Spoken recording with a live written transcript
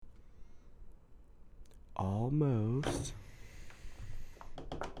Almost.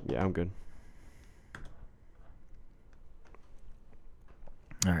 Yeah, I'm good.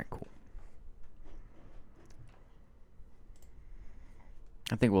 All right, cool.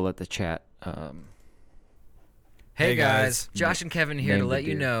 I think we'll let the chat. Hey guys, Josh and Kevin here to Name the let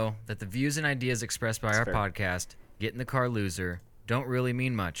you dude. know that the views and ideas expressed by our fair. podcast, Get in the Car Loser, don't really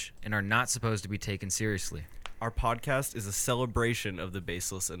mean much and are not supposed to be taken seriously. Our podcast is a celebration of the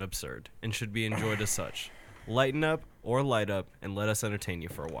baseless and absurd and should be enjoyed as such. Lighten up or light up and let us entertain you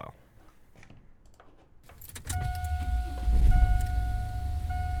for a while.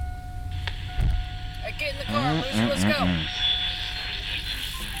 Hey, get in the car, loser, let's go.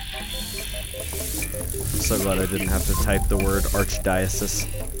 So glad I didn't have to type the word archdiocese.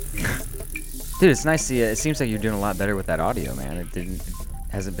 Dude, it's nice to. It seems like you're doing a lot better with that audio, man. It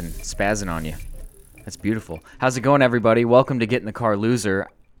hasn't been spazzing on you. That's beautiful. How's it going, everybody? Welcome to Get in the Car Loser.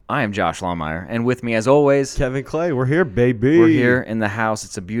 I am Josh Lawmeyer, and with me, as always, Kevin Clay, we're here, baby. we're here in the house.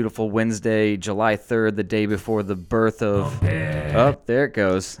 It's a beautiful Wednesday, July 3rd, the day before the birth of. Oh, there it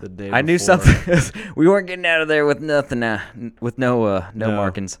goes. The day I knew before. something. We weren't getting out of there with nothing, with no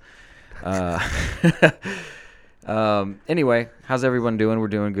markings. Anyway, how's everyone doing? We're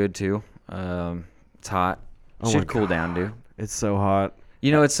doing good too. It's hot. Oh my Should cool God. down, dude. It's so hot.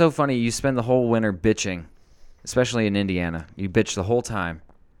 You know, it's so funny. You spend the whole winter bitching, especially in Indiana. You bitch the whole time.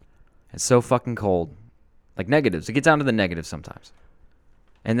 It's so fucking cold. Like negatives. It gets down to the negatives sometimes.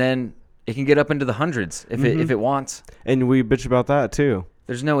 And then it can get up into the hundreds if it wants. And we bitch about that, too.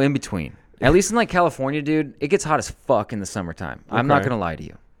 There's no in between. At least in like California, dude, it gets hot as fuck in the summertime. I'm not Okay. gonna lie to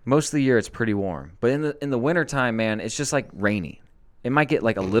you. Most of the year it's pretty warm, but in the wintertime, man, it's just like rainy. It might get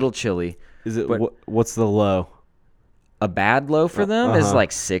like a little chilly. Is it? But- What's the low? A bad low for them is Uh-huh.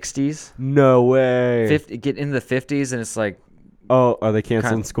 like 60s. No way. 50, get into the 50s, and it's like Oh, are they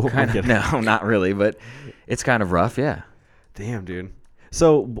canceling school? I'm Kind of, kidding. no, not really, but it's kind of rough. Yeah. Damn, dude.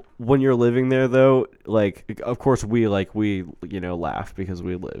 So when you're living there, though, like, of course we laugh because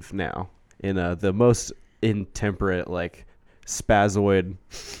we live now in the most intemperate, like, spazoid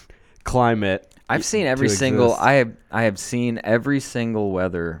climate. I've seen every to single. exist. I have seen every single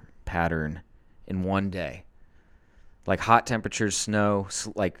weather pattern in one day. Like hot temperatures, snow,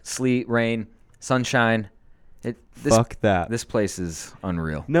 like sleet, rain, sunshine. Fuck that. This place is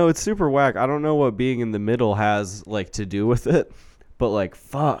unreal. No, it's super whack. I don't know what being in the middle has like to do with it, but like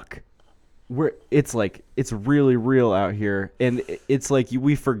fuck. It's really real out here, and it's like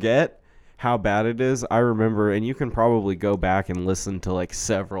we forget how bad it is. I remember, and you can probably go back and listen to like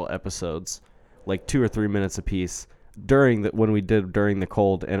several episodes, like 2 or 3 minutes a piece during the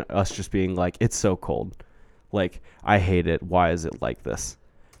cold, and us just being like, it's so cold. Like, I hate it. Why is it like this?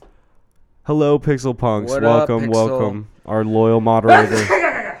 Hello, Pixel Punks. What up, welcome, Pixel? welcome. Our loyal moderator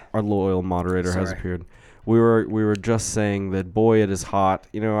has Sorry. appeared. We were just saying that, boy, it is hot.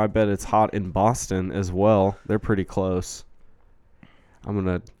 You know, I bet it's hot in Boston as well. They're pretty close. I'm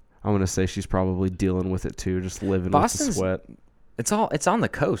gonna say she's probably dealing with it too, just living Boston's- with the sweat. It's on the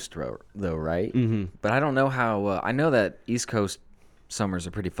coast, though, right? Mm-hmm. But I don't know how. I know that East Coast summers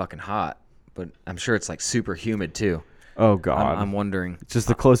are pretty fucking hot, but I'm sure it's like super humid too. Oh God. I'm wondering. Just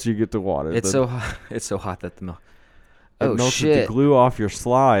the closer you get to water, It's the, so hot that the milk. it Oh melts shit! the glue off your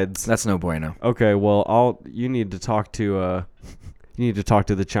slides. That's no bueno. Okay, well, you need to talk to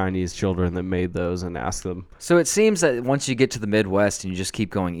the Chinese children that made those and ask them. So it seems that once you get to the Midwest and you just keep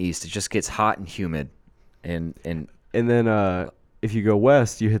going east, it just gets hot and humid, and And then if you go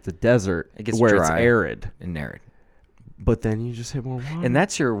west, you hit the desert It gets where it's dry. arid. arid. But then you just hit more water. And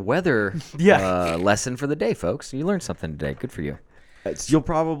that's your weather lesson for the day, folks. You learned something today. Good for you. You'll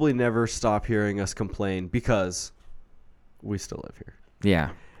probably never stop hearing us complain because we still live here. Yeah.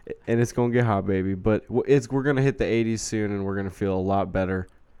 And it's going to get hot, baby. But we're going to hit the 80s soon, and we're going to feel a lot better.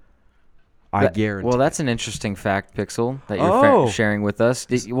 I guarantee. Well, that's an interesting fact, Pixel, that you're Oh. sharing with us.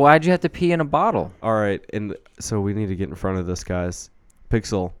 Why'd you have to pee in a bottle? All right, and so we need to get in front of this, guys.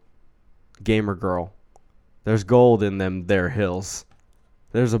 Pixel, gamer girl, there's gold in them there hills.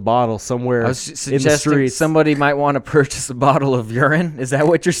 There's a bottle somewhere I was in the suggesting streets. somebody might want to purchase a bottle of urine. Is that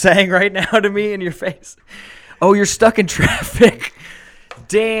what you're saying right now to me in your face? Oh, you're stuck in traffic.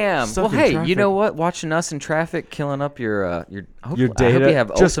 Damn. Stuck Well, in hey, traffic. you know what? Watching us in traffic, killing up your I hope data. you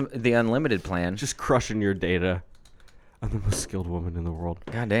have Just- the unlimited plan. Just crushing your data. I'm the most skilled woman in the world.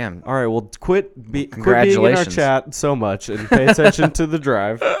 God damn. All right, well, quit being in our Congratulations. chat so much and pay attention to the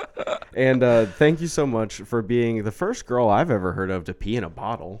drive. And thank you so much for being the first girl I've ever heard of to pee in a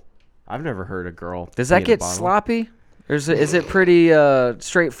bottle. I've never heard a girl. Does pee that in a get bottle. sloppy? Or is it pretty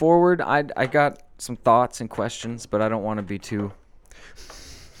straightforward? I got some thoughts and questions, but I don't want to be too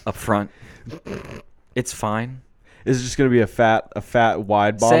upfront. It's fine. Is it just gonna be a fat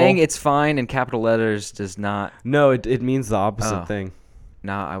wide bottle? Saying it's fine in capital letters does not. No, it means the opposite Oh. thing.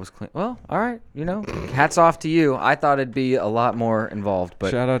 Nah, I was clean. Well, all right. Hats off to you. I thought it'd be a lot more involved,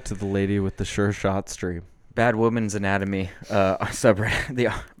 but Shout out to the lady with the Sure Shot stream. Bad Woman's Anatomy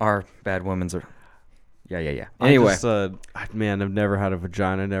subreddit. Our Bad Woman's are. Yeah. Anyway, Man, I've never had a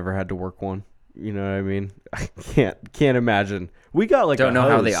vagina. Never had to work one. You know what I mean? I can't imagine. We got like don't a know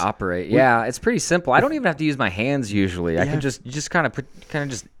how they hose. operate. Yeah, it's pretty simple. I don't even have to use my hands usually. I Yeah. can just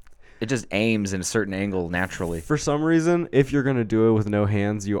it just aims in a certain angle naturally. For some reason, if you're gonna do it with no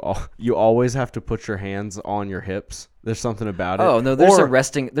hands, you always have to put your hands on your hips. There's something about it. Oh no,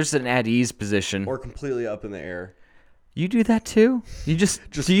 there's an at ease position. or completely up in the air. You do that too? You just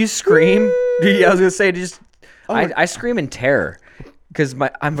do you scream? I was gonna say I scream in terror because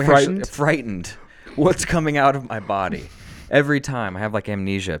I'm Frightened? frightened. What's coming out of my body every time? I have like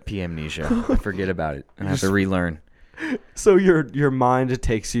amnesia, P amnesia. I forget about it and I have to relearn. So your mind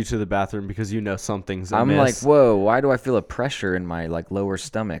takes you to the bathroom because you know something's amiss. I'm like, whoa, why do I feel a pressure in my like lower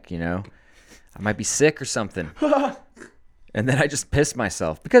stomach? I might be sick or something. And then I just piss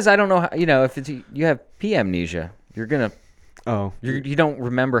myself because I don't know how, if you have pee amnesia, you're gonna you don't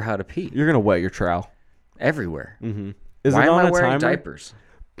remember how to pee you're gonna wet your trowel. everywhere. Mm-hmm. Is Why it am on I a wearing timer? diapers?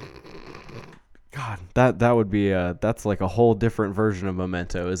 God, that would be that's like a whole different version of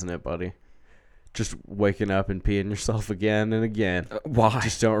Memento, isn't it, buddy? Just waking up and peeing yourself again and again. Why?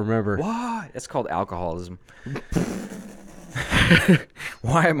 Just don't remember. Why? That's called alcoholism.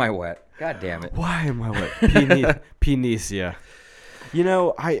 Why am I wet? God damn it. Why am I wet? Penesia.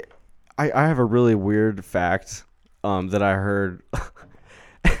 I have a really weird fact that I heard.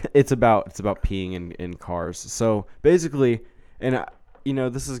 it's about peeing in cars. So basically, and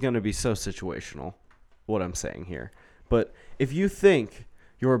this is going to be so situational, what I'm saying here. But if you think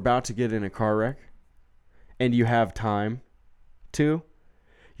you're about to get in a car wreck and you have time to,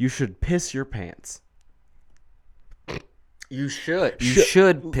 you should piss your pants. You should. You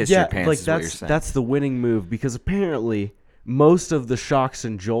should piss your pants. Like is what you're saying. that's the winning move because apparently most of the shocks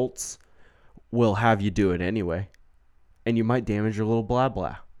and jolts will have you do it anyway, and you might damage your little blah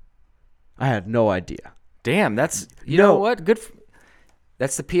blah. I had no idea. Damn, that's you know what? Good.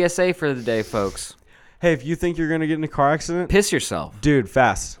 That's the PSA for the day, folks. Hey, if you think you're gonna get in a car accident, Piss yourself. dude,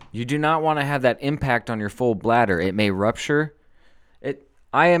 fast. You do not want to have that impact on your full bladder. It may rupture.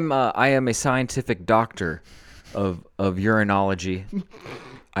 I am a scientific doctor of urinology.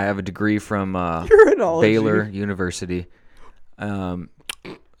 I have a degree from Urinology. Baylor University.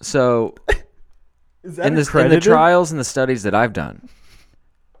 So Is that in the accredited? trials and the studies that I've done,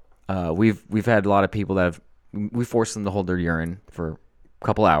 we've had a lot of people that we force them to hold their urine for a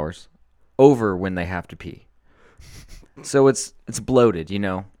couple hours over when they have to pee. So it's bloated,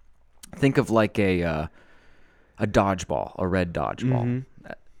 Think of like a dodgeball, a red dodgeball,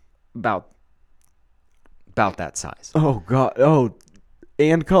 about that size. Oh god. Oh,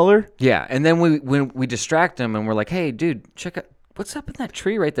 and color. Yeah, and then when we distract them and we're like, "Hey, dude, check out what's up in that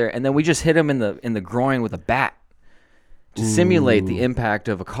tree right there," and then we just hit him in the groin with a bat to simulate the impact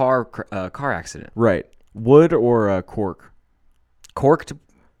of a car accident. Right. Wood or cork?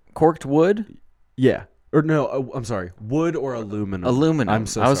 Corked wood. Yeah. Or no, I'm sorry. Wood or aluminum? Aluminum. I'm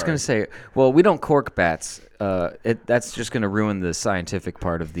so I was sorry. going to say, well, we don't cork bats. That's just going to ruin the scientific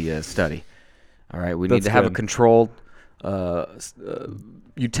part of the study. All right, we need That's to have a good. controlled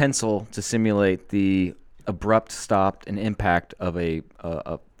utensil to simulate the abrupt stop and impact of a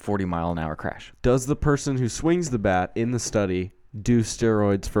 40-mile-an-hour crash. Does the person who swings the bat in the study do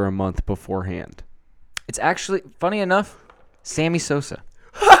steroids for a month beforehand? It's actually, funny enough, Sammy Sosa.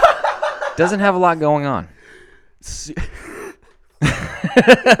 Doesn't have a lot going on.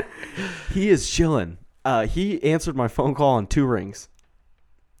 He is chilling. He answered my phone call on 2 rings.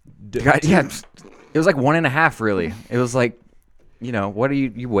 Yeah, it was like 1.5, really. It was like, what are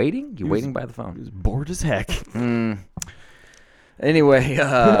you waiting? You waiting by the phone? He was bored as heck. Anyway,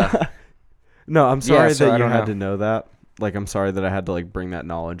 No, I'm sorry so I that you don't had know. to know that. Like, I'm sorry that I had to bring that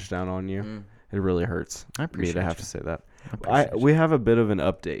knowledge down on you. It really hurts I me appreciate to have you. to say that. appreciate We have a bit of an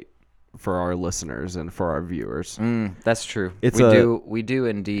update for our listeners and for our viewers. That's true. It's We do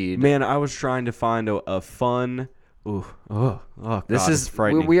indeed. Man, I was trying to find a fun. God, This is it's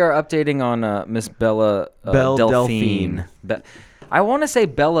frightening. we are updating on Miss Bella Belle Delphine. I want to say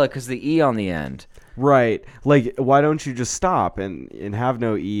Bella because the E on the end. Right. Like, why don't you just stop and have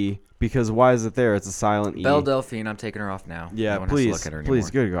no E? Because why is it there? It's a silent E. Belle Delphine. I'm taking her off now. Yeah, No one has to please. look at her Please,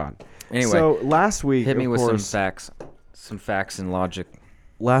 anymore. good God. Anyway, So, last week, hit me of with course, some facts and logic.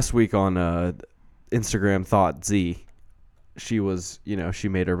 last week on Instagram Thought Z, she was, she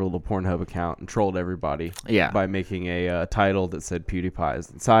made her little Pornhub account and trolled everybody. Yeah. By making a title that said "PewDiePie is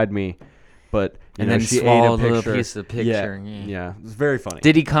inside me," but And then she ate a swallowed a picture. piece of picture, Yeah, yeah. yeah, it was very funny.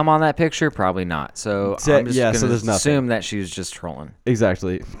 Did he come on that picture? Probably not. So I'm just yeah, gonna so there's nothing. assume that she was just trolling.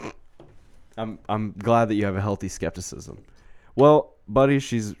 Exactly. I'm glad that you have a healthy skepticism. Well, buddy,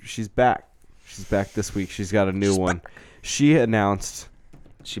 she's back. She's back this week. She's got a new one. She announced.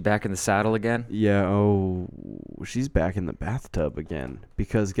 She back in the saddle again? Yeah. Oh, she's back in the bathtub again.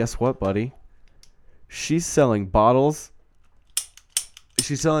 Because guess what, buddy? She's selling bottles.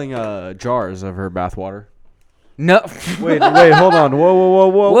 She's selling jars of her bathwater. No. Wait, hold on. Whoa.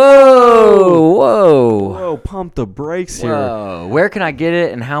 Whoa. Pump the brakes here. Whoa. Where can I get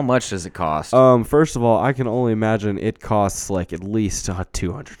it and how much does it cost? First of all, I can only imagine it costs like at least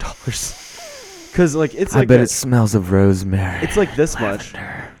 $200. Cause like it's like it smells of rosemary. it's like this much.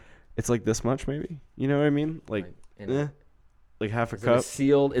 It's like this much maybe. You know what I mean? Like half a cup.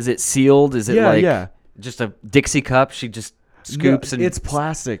 Sealed? Is it sealed? Is it just a Dixie cup? She just scoops and it's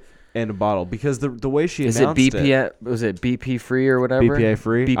plastic and a bottle because the way she is it announced BPA? Was it BP free or whatever? BPA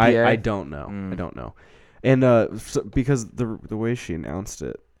free. BPA? I don't know. I don't know. And because the way she announced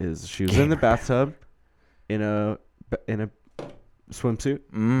it is she was in the bathtub in a swimsuit,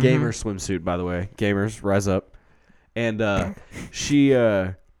 gamer swimsuit, by the way. Gamers, rise up. And she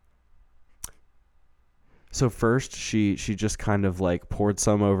so first she just kind of like poured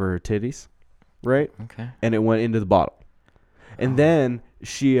some over her titties, right? Okay. And it went into the bottle. And then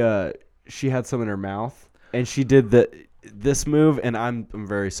she had some in her mouth, and she did this move, and I'm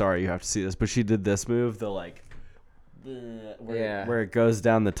very sorry you have to see this, but she did this move, where it goes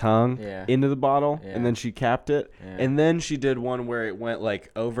down the tongue into the bottle, and then she capped it, and then she did one where it went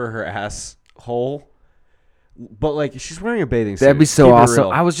like over her asshole, but like she's wearing a bathing suit. That'd be so Keep it awesome.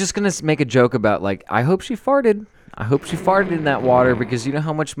 real. I was just gonna make a joke about like I hope she farted. I hope she farted in that water because you know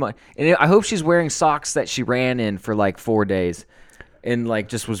how much money. And I hope she's wearing socks that she ran in for like 4 days, and like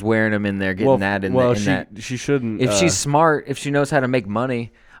just was wearing them in there, getting that in that. She shouldn't. If she's smart, if she knows how to make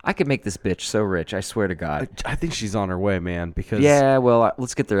money, I could make this bitch so rich. I swear to God. I think she's on her way, man. Because Yeah, well,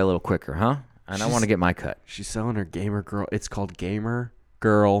 let's get there a little quicker, huh? And I want to get my cut. she's selling her gamer girl. It's called Gamer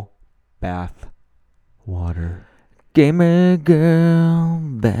Girl Bath Water. Gamer girl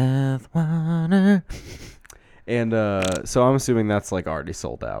bath water. And so I'm assuming that's like already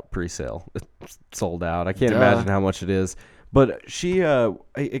sold out, pre-sale. It's sold out. I can't Duh. imagine how much it is. But she,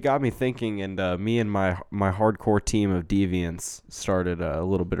 it got me thinking, and me and my hardcore team of deviants started a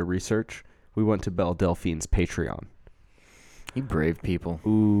little bit of research. We went to Belle Delphine's Patreon. You brave people.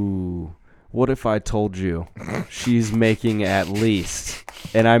 Ooh, what if I told you she's making at least,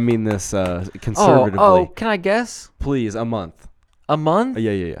 and I mean this conservatively, Oh, can I guess? please, a month. A month?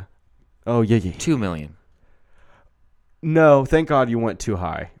 Yeah. Oh, yeah. 2 million. No, thank God you went too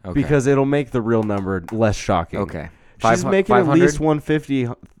high. Okay. Because it'll make the real number less shocking. Okay. She's making at 500? least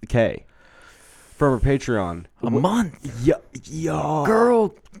 $150K from her Patreon. A month. Yeah.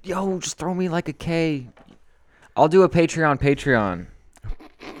 Girl, just throw me like a K. I'll do a Patreon.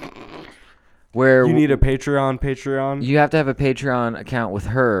 Where You need a Patreon? you have to have a Patreon account with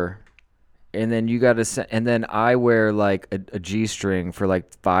her, and then you got to and then I wear like a G-string for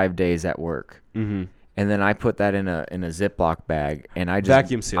like 5 days at work. Mm-hmm. And then I put that in a Ziploc bag, and I just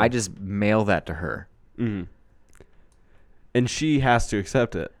Vacuum seal. I just mail that to her. Mm-hmm. And she has to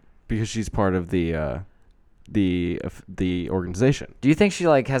accept it because she's part of the organization. Do you think she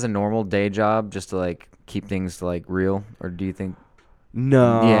like has a normal day job just to like keep things like real, or do you think?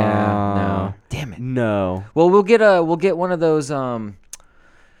 No. Yeah, no. Damn it. No. Well, we'll get one of those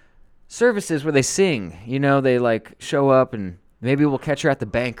services where they sing. You know, they like show up, and maybe we'll catch her at the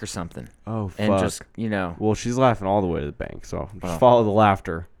bank or something, Oh, fuck. and just Well, she's laughing all the way to the bank, so just follow the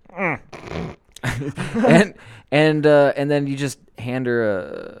laughter. and then you just hand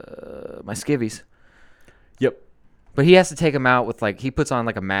her my skivvies. Yep. But he has to take them out with like he puts on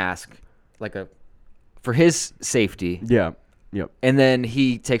like a mask, for his safety, Yeah. Yep. and then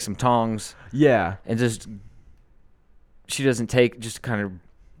he takes some tongs Yeah. and she doesn't take just kind of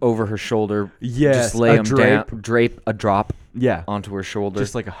over her shoulder. Yes, just lay a them down, drape a drop Yeah. onto her shoulder.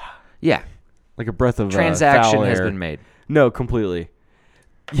 Just like yeah, a breath of transaction foul has air. been made. No, completely.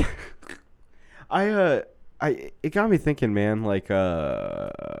 Yeah. It got me thinking, man, like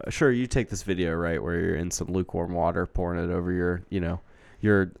sure, you take this video, right, where you're in some lukewarm water, pouring it over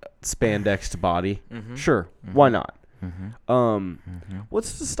your spandexed body. Mm-hmm. Sure, why not? Mm-hmm.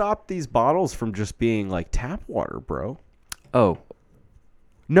 What's to stop these bottles from just being like tap water, bro? Oh,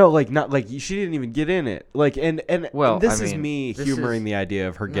 No, like not like she didn't even get in it. Like and Well, this I is mean, me this humoring is- the idea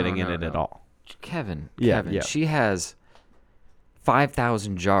of her getting in no, it at no. all. Kevin, Yeah. she has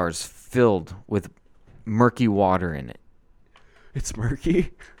 5,000 jars filled with murky water in it. It's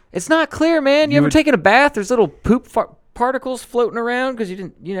murky. It's not clear, man. You, You ever would- taken a bath? There's little poop particles floating around because you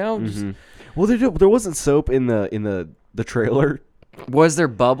didn't, just... Well, there wasn't soap in the trailer. Was there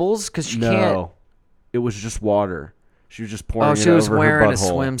bubbles? Because she can't... No, it was just water. She was just pouring. Oh, it she was over her wearing a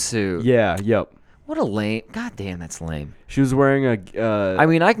butthole. swimsuit. Yeah. Yep. What a lame... God damn, that's lame. She was wearing a. I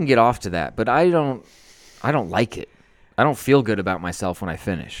mean, I can get off to that, but I don't like it. I don't feel good about myself when I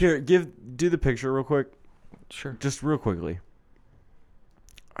finish. Here, do the picture real quick. Sure. Just real quickly.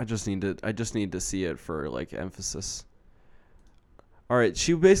 I just need to see it for like emphasis. All right,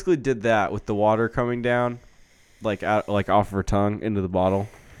 she basically did that with the water coming down, like off of her tongue into the bottle,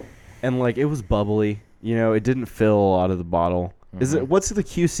 and like it was bubbly. You know, it didn't fill a lot of the bottle. What's the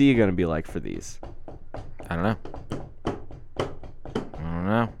QC gonna be like for these? I don't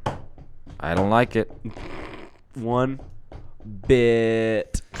know. I don't like it. One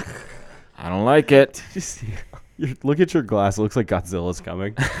bit. I don't like it. Did you see? Look at your glass. It looks like Godzilla's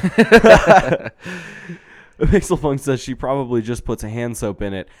coming. Pixelpunk says she probably just puts a hand soap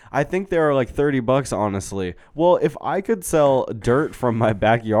in it. I think they are like $30, honestly. Well, if I could sell dirt from my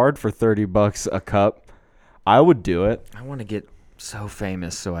backyard for $30 a cup, I would do it. I want to get so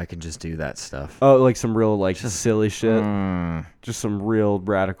famous so I can just do that stuff. Oh, like some real like silly shit. Mm. Just some real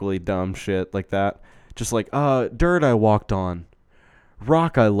radically dumb shit like that. Just like dirt I walked on,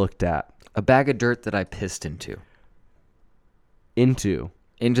 rock I looked at. A bag of dirt that I pissed into Into.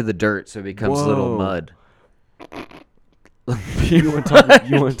 the dirt so it becomes little Whoa. mud. You want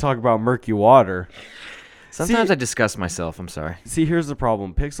to talk about murky water? Sometimes See- I disgust myself. I'm sorry. See, here's the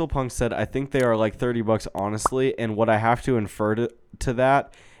problem. Pixelpunk said, I think they are like $30 honestly, and what I have to infer to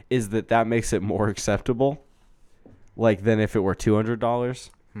that is that makes it more acceptable, like than if it were $200.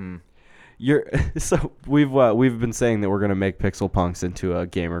 So we've been saying that we're gonna make Pixelpunks into a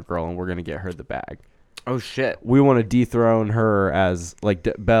gamer girl, and we're gonna get her the bag. Oh shit. We want to dethrone her as like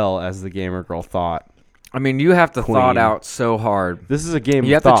Belle as the gamer girl thought. I mean, you have to Queen. thought out so hard. This is a game.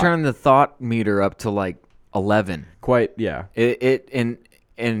 You of have thought. to turn the thought meter up to like 11. Quite yeah.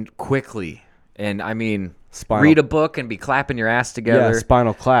 And quickly. And I mean, Spinal- read a book and be clapping your ass together. Yeah,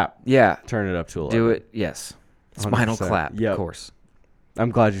 spinal clap. Yeah. Turn it up to 11. Do it. Yes. Spinal 100%. clap. Yep. Of course. I'm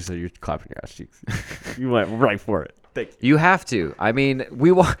glad you said you're clapping your ass cheeks. You went right for it. Thank you. You have to. I mean,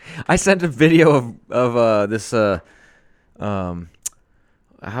 I sent a video of this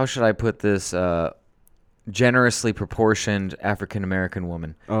how should I put this generously proportioned African American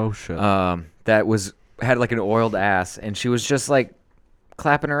woman Oh shit. that had like an oiled ass, and she was just like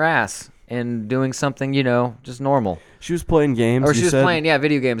clapping her ass and doing something, just normal. She was playing games. Or she you was said? playing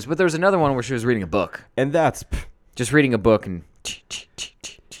video games, but there was another one where she was reading a book. And that's Just reading a book and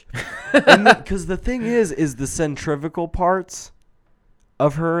because the thing is the centrifugal parts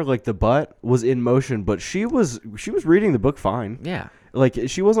of her, like the butt, was in motion, but she was reading the book fine. yeah. Like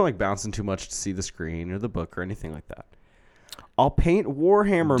she wasn't like bouncing too much to see the screen or the book or anything like that. I'll paint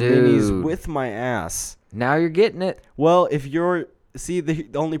Warhammer minis Dude. with my ass. Now you're getting it. Well, if you're the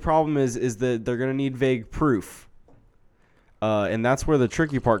only problem is that they're gonna need vague proof. And that's where the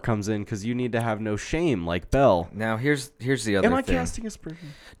tricky part comes in, because you need to have no shame, like Belle. Now here's the other Am I thing. casting aspersion?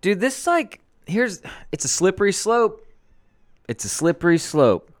 Dude, this it's a slippery slope. It's a slippery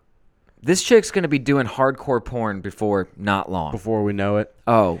slope. This chick's going to be doing hardcore porn before not long. Before we know it,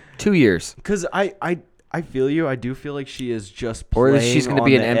 Oh, 2 years. because I feel you. I do feel like she is just Or playing she's going to on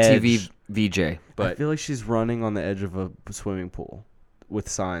be an the MTV edge. VJ. I But feel like she's running on the edge of a swimming pool with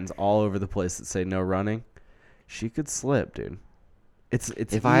signs all over the place that say no running. She could slip, dude. It's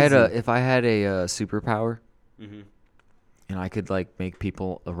if I had easy. a superpower Mhm. and I could like make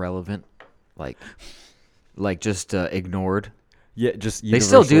people irrelevant, like just ignored. Yeah, just They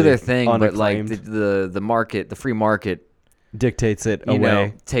still do their universally thing, but like unacclaimed. the market, the free market, dictates it you know,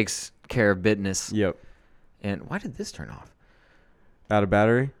 away. takes care of business. Yep. And why did this turn off? Out of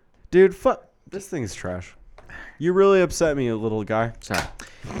battery, dude. Fuck, this thing's trash. You really upset me, little guy. Sorry.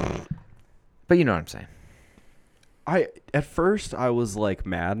 But you know what I'm saying. At first I was like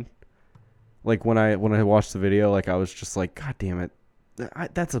mad, like when I watched the video, like I was just like, God damn it,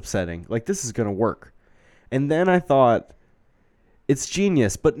 that's upsetting. Like this is gonna work, and then I thought it's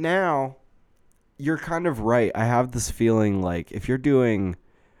genius. But now you're kind of right. I have this feeling like if you're doing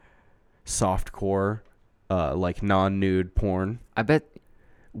softcore, like non-nude porn, I bet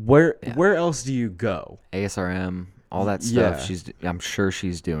where else do you go? ASRM, all that stuff. Yeah. I'm sure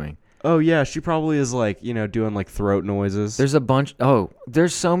she's doing. Oh yeah, she probably is like, doing like throat noises. There's a bunch. Oh,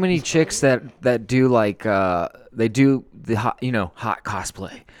 there's so many chicks that do like they do the hot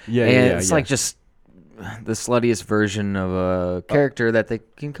cosplay. Yeah, and yeah, it's yeah. like just the sluttiest version of a character that they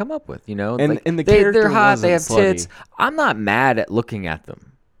can come up with. And Like, the they're character hot. They have wasn't slutty. tits. I'm not mad at looking at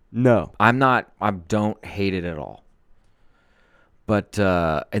them. No. I'm not. I don't hate it at all. But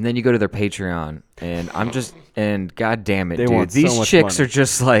and then you go to their Patreon, and god damn it, They dude, want so these much chicks money. are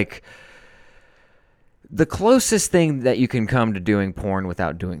just like the closest thing that you can come to doing porn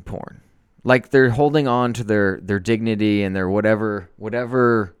without doing porn. Like they're holding on to their dignity and their whatever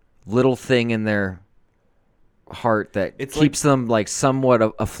little thing in their heart that It's keeps them like somewhat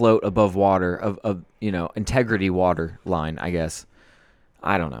afloat above water of integrity water line, I guess.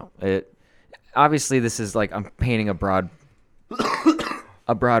 I don't know. It obviously this is like I'm painting a broad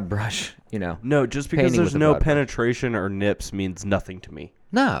brush, No, just because Painting there's with a no broad brush. penetration or nips means nothing to me.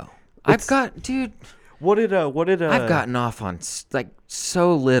 No. I've gotten off on like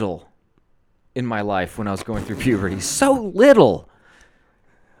so little in my life when I was going through puberty. So little.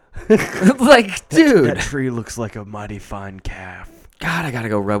 Like, dude. That tree looks like a mighty fine calf. God, I gotta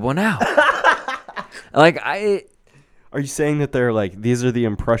go rub one out. Like Are you saying that they're like these are the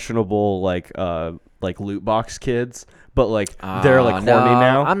impressionable like loot box kids, but like they're like no, horny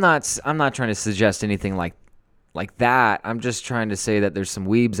now? I'm not trying to suggest anything like that. I'm just trying to say that there's some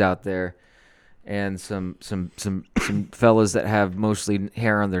weebs out there and some fellas that have mostly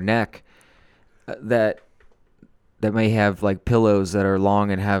hair on their neck that may have like pillows that are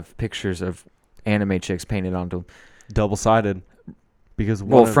long and have pictures of anime chicks painted onto them. Double-sided. Because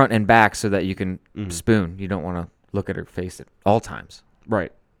Front and back so that you can spoon. You don't want to look at her face at all times.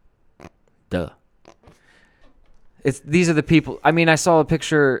 right. Duh. These are the people. I mean, I saw a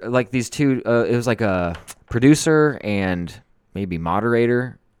picture like these two. It was like a producer and maybe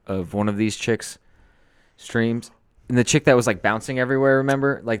moderator of one of these chicks' streams, and the chick that was like bouncing everywhere.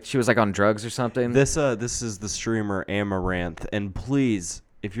 Remember, like she was like on drugs or something. This is the streamer Amaranth, and please,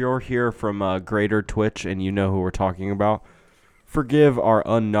 if you're here from Greater Twitch and you know who we're talking about, forgive our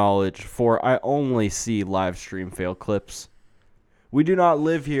unknowledge, for I only see live stream fail clips. We do not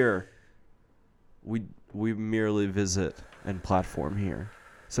live here. We merely visit and platform here.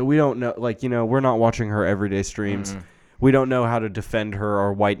 So we don't know, we're not watching her everyday streams. Mm-hmm. We don't know how to defend her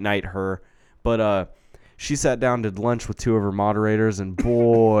or white knight her. But she sat down to lunch with two of her moderators, and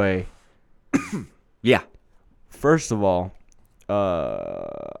boy, Yeah. first of all,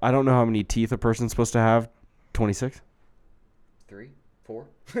 I don't know how many teeth a person's supposed to have. 26? 3, 4.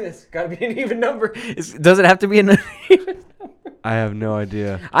 It's got to be an even number. Does it have to be an even? I have no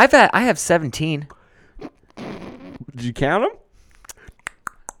idea. I have 17. Did you count them?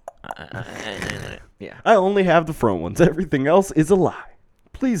 Yeah. I only have the front ones. Everything else is a lie.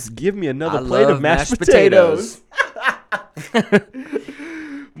 Please give me another I plate of love mashed mashed potatoes.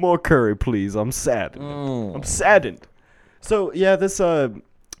 More curry, please. I'm saddened. Mm. I'm saddened. So yeah, this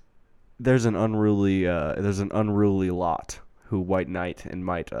there's an unruly lot who white knight and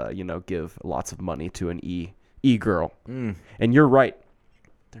might give lots of money to an e girl. Mm. And you're right.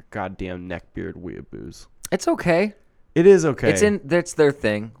 They're goddamn neckbeard weeaboos. It's okay. It is okay. That's their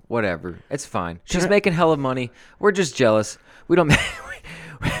thing. Whatever. It's fine. She's making hella money. We're just jealous. We don't make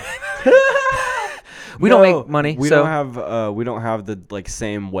we don't make money. We so don't have the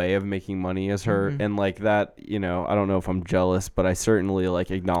same way of making money as her, and like that. I don't know if I'm jealous, but I certainly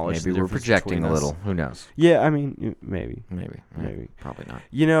acknowledge. maybe the we're difference projecting between a us. little. Who knows? Yeah, I mean, maybe. Maybe. Probably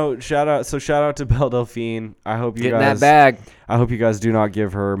not. Shout out to Belle Delphine. I hope you Get in guys. that bag. I hope you guys do not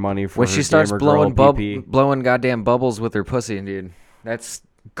give her money for When her she starts gamer blowing girl PP. blowing goddamn bubbles with her pussy, dude.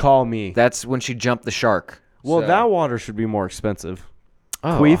 Call me. That's when she jumped the shark. Well, So- that water should be more expensive.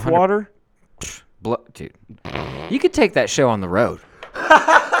 Oh, Queef 100 water. Dude, you could take that show on the road.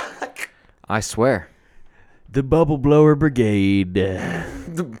 I swear. The Bubble Blower Brigade.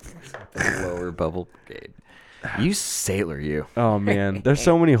 Lower bubble brigade. You sailor, you. Oh man, there's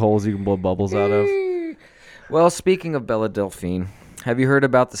so many holes you can blow bubbles out of. Well, speaking of Bella Delphine, have you heard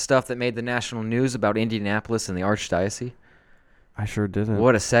about the stuff that made the national news about Indianapolis and the Archdiocese? I sure didn't.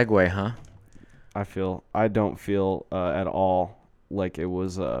 What a segue, huh? I don't feel at all like it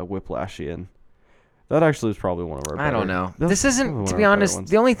was Whiplashian. That actually was probably one of our better. I don't know. That's This probably isn't, one to of be our better honest, ones.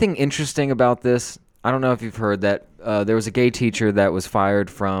 the only thing interesting about this, I don't know if you've heard that there was a gay teacher that was fired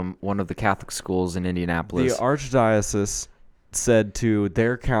from one of the Catholic schools in Indianapolis. The Archdiocese said to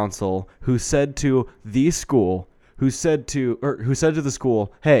their council, who said to the school, who said to the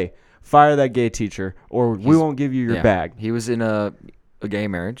school, "Hey, fire that gay teacher, or we won't give you your Yeah. bag." He was in a gay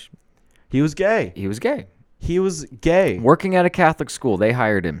marriage. He was gay. He was gay. He was gay. Working at a Catholic school. They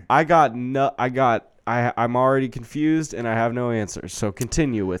hired him. I'm already confused and I have no answers. So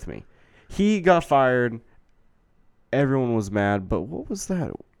continue with me. He got fired. Everyone was mad, but what was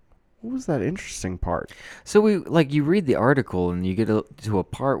that? What was that interesting part? So you read the article and you get to a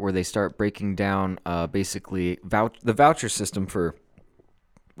part where they start breaking down basically the voucher system for,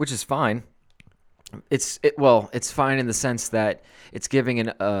 which is fine. It's fine in the sense that it's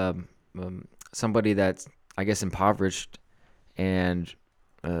giving somebody that's, I guess, impoverished and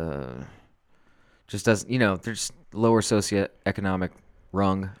just doesn't, there's lower socioeconomic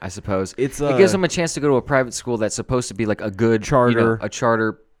rung, I suppose. It gives them a chance to go to a private school that's supposed to be like a good charter, a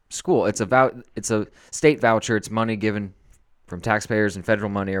charter school. It's a state voucher. It's money given from taxpayers and federal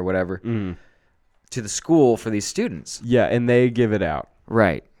money or whatever to the school for these students. Yeah, and they give it out.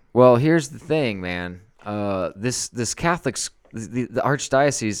 Right. Well, here's the thing, man. This Catholics, the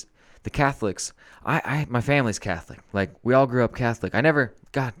archdiocese, the Catholics. My family's Catholic. Like, we all grew up Catholic. I'm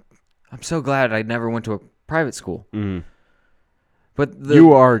so glad I never went to a private school. Mm. But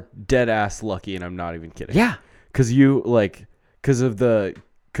you are dead ass lucky, and I'm not even kidding. Yeah. Because you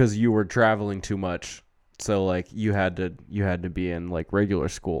were traveling too much, so like you had to be in like regular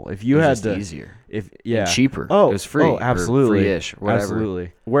school. If you had to, easier, and cheaper. Oh, it was free. Oh, absolutely, or free-ish, or whatever.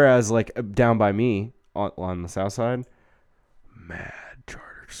 Absolutely. Whereas like down by me on the south side, mad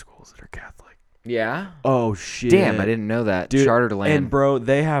charter schools that are Catholic. Yeah. Oh shit! Damn, I didn't know that. Dude, Charter to land. And bro,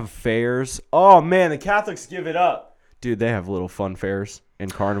 they have fairs. Oh man, the Catholics give it up. Dude, they have little fun fairs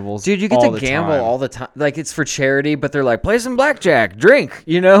and carnivals. Dude, you get to gamble all the time. Like, it's for charity, but they're like, play some blackjack, drink,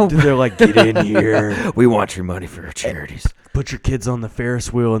 Dude, they're like, get in here. We want your money for our charities. Put your kids on the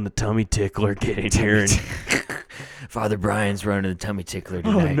Ferris wheel and the tummy tickler. Get in here. Father Brian's running the tummy tickler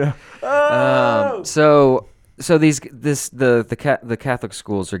tonight. Oh, no. So the Catholic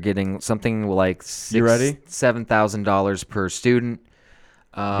schools are getting something like You ready? $7,000 per student.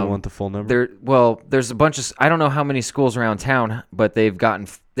 You want the full number? There's a bunch of, I don't know how many schools around town, but they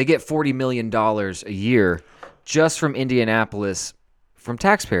get $40 million a year just from Indianapolis from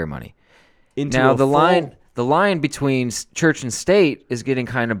taxpayer money. Now the line between church and state is getting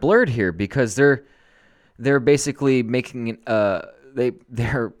kind of blurred here because they're basically making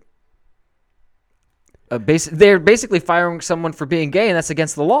they're basically firing someone for being gay, and that's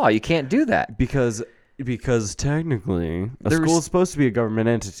against the law. You can't do that because technically a school is supposed to be a government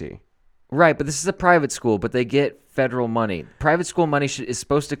entity. Right, but this is a private school, but they get federal money. Private school money is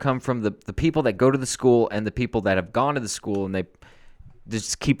supposed to come from the people that go to the school and the people that have gone to the school, and they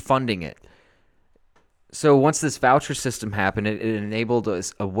just keep funding it. So once this voucher system happened, it enabled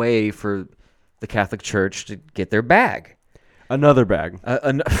us a way for the Catholic Church to get their bag. Another bag.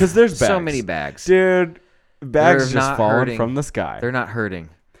 Because there's bags. So many bags. Dude, bags They're just not falling hurting. from the sky. They're not hurting.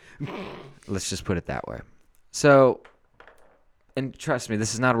 Let's just put it that way. So, and trust me,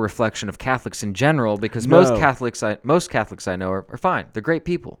 this is not a reflection of Catholics in general, because No. most Catholics I know are fine. They're great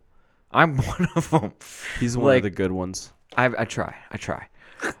people. I'm one of them. He's one of the good ones. I try.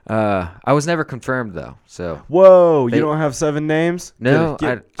 I was never confirmed though. So Whoa, you don't have 7 names? no,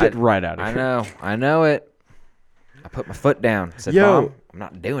 Get right out of here. I know it. I put my foot down. Said, Yo. Mom, I'm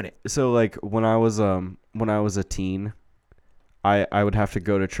not doing it. So like when I was a teen, I would have to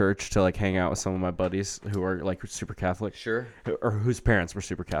go to church to like hang out with some of my buddies who are like super Catholic. Sure. Or whose parents were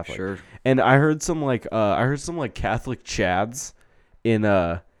super Catholic. Sure. And I heard some Catholic chads in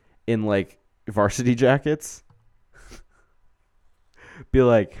like varsity jackets be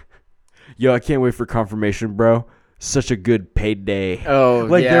like, yo, I can't wait for confirmation, bro. Such a good payday. Oh,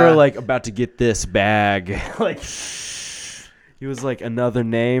 like yeah. they were like about to get this bag. Like he was like, another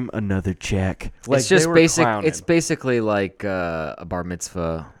name, another check. Like It's just they were basic. clowning. It's basically like a bar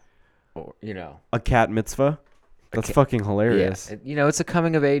mitzvah, or a cat mitzvah. That's fucking hilarious. Yeah, it's a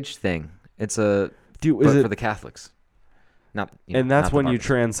coming of age thing. It's Dude, for the Catholics. Not. And that's not the when bar you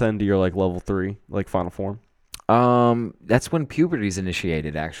mitzvah. transcend to your like level 3, like final form. That's when puberty's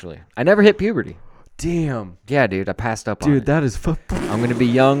initiated. Actually, I never hit puberty. Damn. Yeah, dude, I passed up on Dude, it. that is I'm gonna be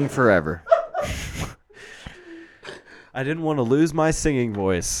young forever. I didn't want to lose my singing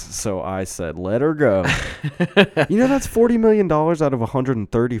voice, so I said, let her go. That's $40 million out of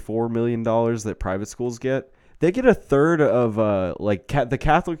 $134 million that private schools get. They get a third of, the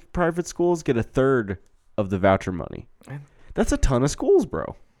Catholic private schools get a third of the voucher money. That's a ton of schools,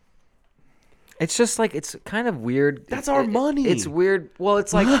 bro. It's just like, it's kind of weird. That's our money. It's weird. Well,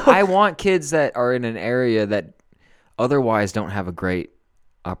 it's like, I want kids that are in an area that otherwise don't have a great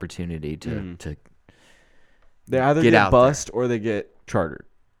opportunity to They either Get get out bused or they get chartered.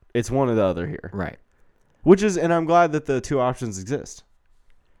 It's one or the other here. right. And I'm glad that the two options exist.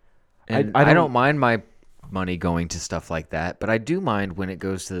 And I I don't- don't mind my money going to stuff like that, but I do mind when it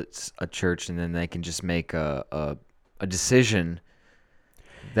goes to a church and then they can just make a decision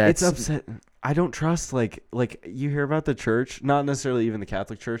that's It's upset. I don't trust like you hear about the church, not necessarily even the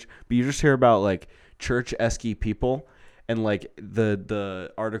Catholic Church, but you just hear about like church-esque people, and like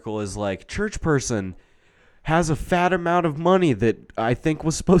the article is like church person has a fat amount of money that I think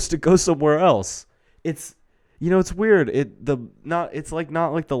was supposed to go somewhere else. It's it's weird. It's like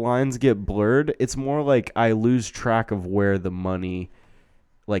not like the lines get blurred. It's more like I lose track of where the money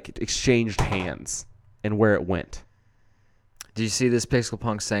like exchanged hands and where it went. Did you see this Pixel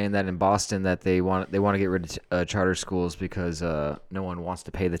Punk saying that in Boston that they want to get rid of charter schools because no one wants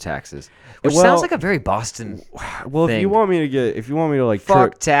to pay the taxes, which Well- sounds like a very Boston. Well, thing. if you want me to like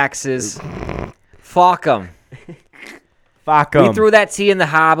Fuck taxes. Fuck them. fuck We threw that tea in the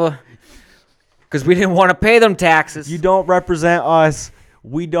harbor because we didn't want to pay them taxes. You don't represent us.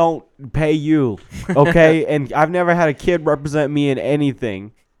 We don't pay you. Okay? And I've never had a kid represent me in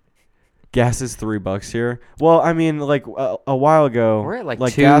anything. Gas is $3 here. Well, I mean, like a while ago, We're at, like,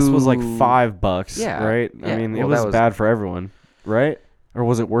 gas was like two- $5. Yeah, right. I yeah. mean, it Well, was that was- bad for everyone, right? Or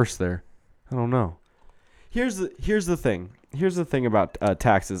was it worse there? I don't know. Here's the thing. Here's the thing about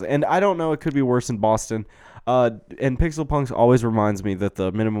taxes, and I don't know. It could be worse in Boston. And Pixel Punks always reminds me that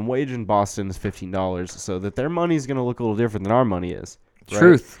the minimum wage in Boston is $15, so that their money is going to look a little different than our money is. Right?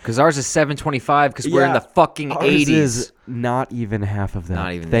 Truth, because ours is $7.25 because we're in Yeah, the fucking Ours 80s. is not even half of that.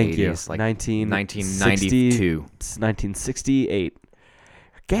 Not even the Thank 80s, you. like 1992. 1968.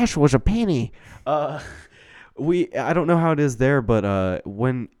 Gas was a penny. I don't know how it is there, but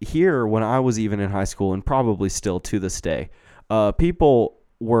when I was even in high school, and probably still to this day, people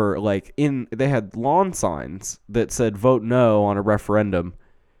were like they had lawn signs that said vote no on a referendum,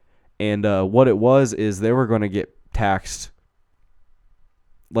 and what it was is they were going to get taxed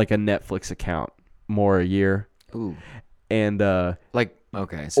like a Netflix account more a year. Ooh. And Like,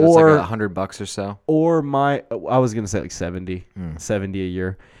 okay, so it's Or- like $100 or so. or I was going to say like 70 a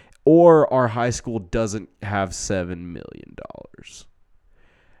year, or our high school doesn't have $7 million.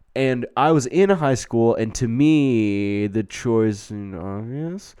 And I was in high school, and to me the choice seemed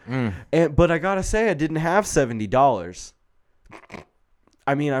obvious. But I got to say, I didn't have $70.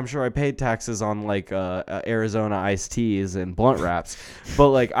 I mean, I'm sure I paid taxes on like Arizona iced teas and blunt wraps, but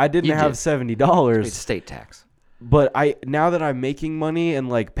like I didn't You have did. $70. It's state tax. But now that I'm making money and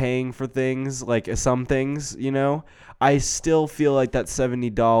like paying for things, like some things, I still feel like that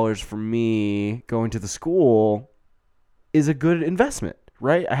 $70 for me going to the school is a good investment,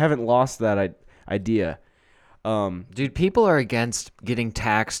 right? I haven't lost that idea. Dude, people are against getting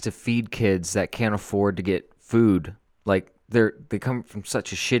taxed to feed kids that can't afford to get food. Like they come from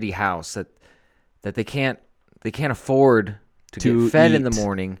such a shitty house that they can't afford to get fed in the eat.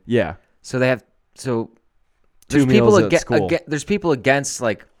 morning. Yeah. So they have there's Two people meals at school. there's people against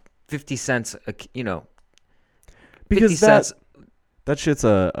like 50 cents, 50 Because cents. that shit's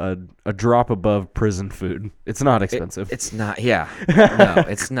a drop above prison food. It's not expensive. It's not. Yeah. No,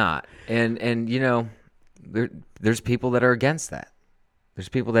 it's not. And there's people that are against that. There's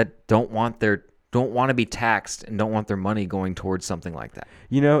people that don't want to be taxed and don't want their money going towards something like that.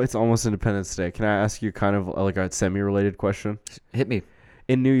 It's almost Independence Day. Can I ask you kind of like a semi-related question? Hit me.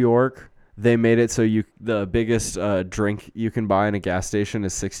 In New York, they made it so the biggest drink you can buy in a gas station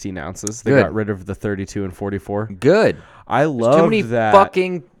is 16 ounces. They Good. got rid of the 32 and 44. Good. I There's love too many that.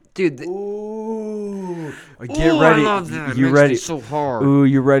 fucking dude. Ooh, get ready. I love that. You it ready? Makes me so hard. Ooh,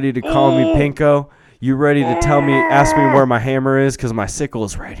 you ready to call me Pinko? You ready to ask me where my hammer is? Because my sickle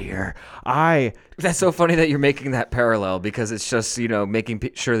is right here. That's so funny that you're making that parallel because it's just making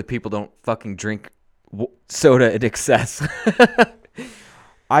sure that people don't fucking drink soda in excess.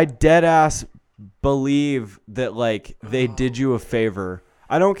 I dead ass believe that like they did you a favor.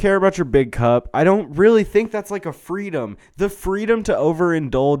 I don't care about your big cup. I don't really think that's like a freedom. The freedom to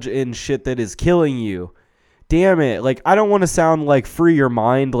overindulge in shit that is killing you. Damn it. Like I don't want to sound like free your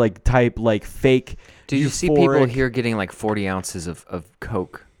mind like type like fake. Do you see people euphoric- here getting like 40 ounces of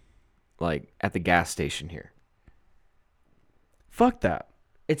Coke like at the gas station here? Fuck that.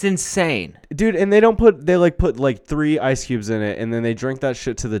 It's insane. Dude, and they put like 3 ice cubes in it and then they drink that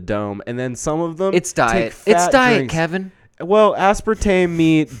shit to the dome and then some of them It's diet. take It's fat diet, drinks. Kevin. Well, aspartame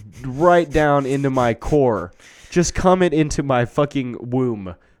me right down into my core. Just come it into my fucking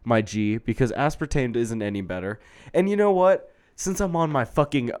womb, my G, because aspartame isn't any better. And you know what? Since I'm on my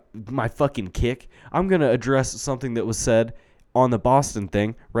fucking kick, I'm going to address something that was said on the Boston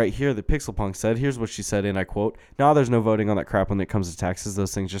thing right here that Pixel Punk said. Here's what she said, and I quote, "Now there's no voting on that crap when it comes to taxes.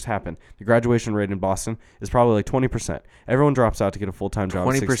 Those things just happen. The graduation rate in Boston is probably like 20%. Everyone drops out to get a full-time job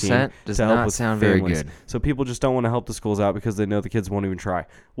at 16 20% does to help not with sound very families. good. So people just don't want to help the schools out because they know the kids won't even try.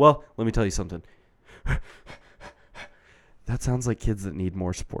 Well, let me tell you something. That sounds like kids that need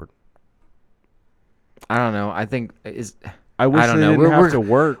more support. I don't know. I think I wish don't they know. didn't have to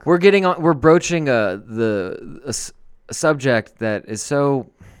work. We're getting on. We're broaching a subject that is so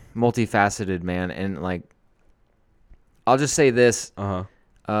multifaceted, man. And like, I'll just say this: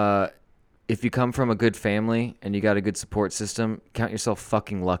 if you come from a good family and you got a good support system, count yourself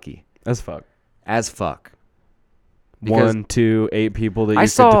fucking lucky As fuck. as fuck. Because 1, 2, 8 people that I you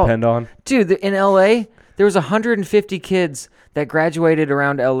saw- could depend on. Dude, in LA, there was 150 kids that graduated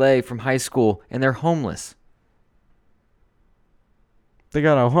around LA from high school, and they're homeless. They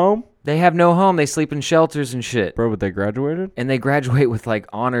got a home, They have no home. They sleep in shelters and shit. bro, but they graduated. And they graduate with like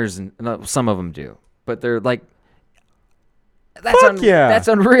honors, and no, some of them do, but they're like, Fuck yeah. that's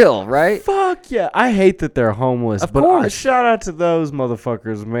unreal, right? Fuck yeah! I hate that they're homeless, Of but course. shout out to those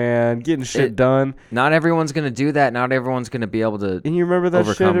motherfuckers, man, getting shit done. Not everyone's gonna do that. Not everyone's gonna be able to. And you remember that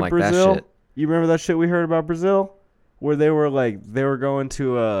shit Overcome in like that Brazil? shit. You remember that shit we heard about Brazil, where they were going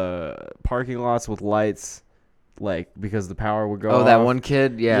to parking lots with lights, like because the power would go. Oh, that off. one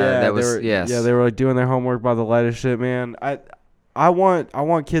kid, that was they were, yes. Yeah, they were like doing their homework by the light of shit, man. I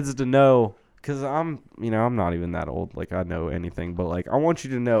want kids to know, because I'm not even that old, like I know anything, but like I want you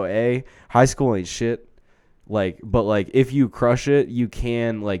to know, high school ain't shit, like, but like if you crush it, you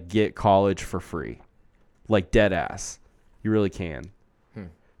can like get college for free, like dead ass, you really can.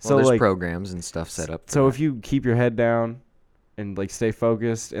 Well, there's like programs and stuff set up. so if you keep your head down and like stay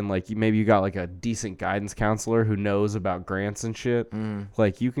focused, and like maybe you got like a decent guidance counselor who knows about grants and shit,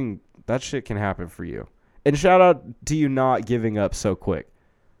 like that shit can happen for you. And shout out to you not giving up so quick.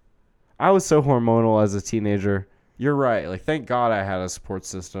 I was so hormonal as a teenager. You're right. Like, thank God I had a support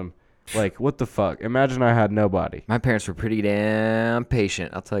system. Like, what the fuck? Imagine I had nobody. My parents were pretty damn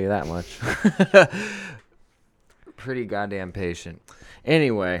patient. I'll tell you that much. Pretty goddamn patient.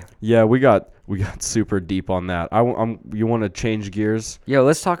 Anyway, Yeah, we got super deep on that. You want to change gears? yo,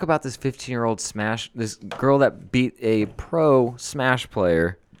 let's talk about this 15-year-old this girl that beat a pro Smash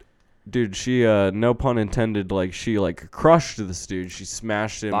player. Dude, she no pun intended, like she like crushed this dude. She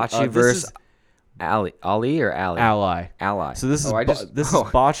smashed him. Bocce This versus is Ali or Ali? Ally. Ally. So this is I just- this oh,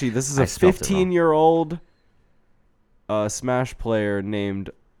 is Bocce. This is I a spelt it wrong. 15-year-old Smash player named,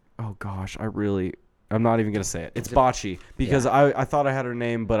 oh gosh, I'm not even gonna say it. It's Bocce, because I thought I had her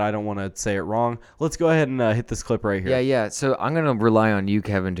name, but I don't want to say it wrong. Let's go ahead and hit this clip right here. Yeah. So I'm gonna rely on you,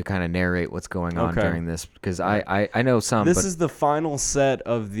 Kevin, to kind of narrate what's going on Okay. during this, because I know some. This but is the final set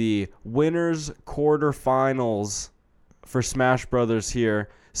of the winners quarterfinals for Smash Brothers here.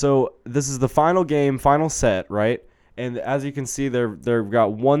 So this is the final game, final set, right? And as you can see, they've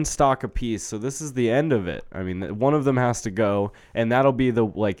got one stock apiece. So this is the end of it. I mean, one of them has to go, and that'll be the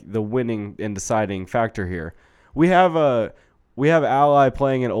winning and deciding factor here. We have Ally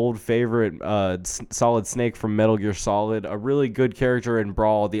playing an old favorite, Solid Snake from Metal Gear Solid, a really good character in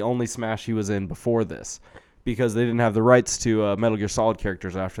Brawl, the only Smash he was in before this, because they didn't have the rights to Metal Gear Solid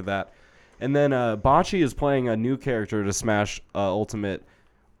characters after that. And then Bocce is playing a new character to Smash Ultimate,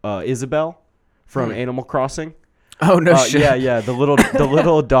 Isabelle from Animal Crossing. oh no shit. Yeah, the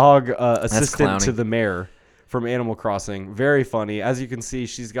little dog assistant to clowny. the mayor from Animal Crossing. Very funny. As you can see,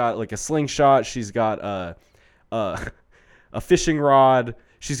 she's got like a slingshot. She's got a fishing rod.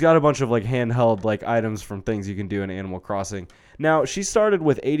 She's got a bunch of like handheld like items from things you can do in Animal Crossing. Now, she started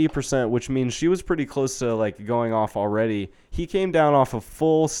with 80%, which means she was pretty close to like going off already. He came down off of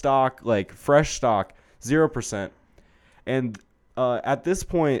full stock, like fresh stock, 0%. And at this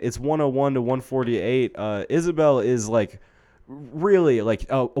point, it's 101 to 148. Isabelle is like really like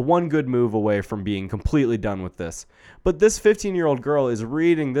one good move away from being completely done with this. But this 15-year-old girl is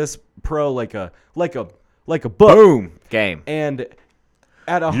reading this pro like a book. Boom. Game. And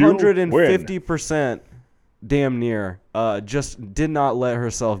at 150%, damn near, just did not let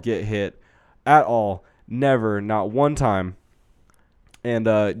herself get hit at all. Never, not one time. And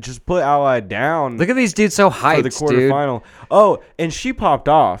just put Ally down. Look at these dudes so hyped, for the quarterfinal. Oh, and she popped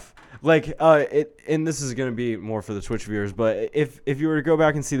off. Like and this is gonna be more for the Twitch viewers, but if you were to go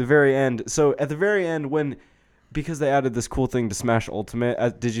back and see the very end, so at the very end because they added this cool thing to Smash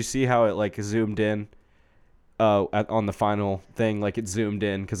Ultimate, did you see how it like zoomed in on the final thing? Like it zoomed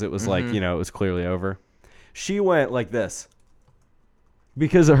in because it was like, it was clearly over. She went like this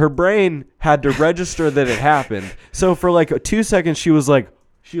because her brain had to register that it happened. So for like 2 seconds,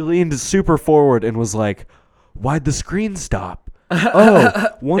 she leaned super forward and was like, "Why'd the screen stop? Oh,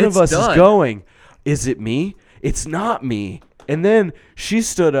 one of us done. is going. Is it me? It's not me." And then she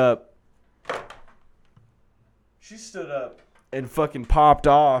stood up. And fucking popped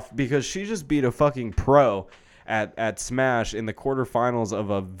off because she just beat a fucking pro at Smash in the quarterfinals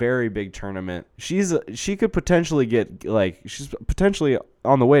of a very big tournament. She could potentially get she's potentially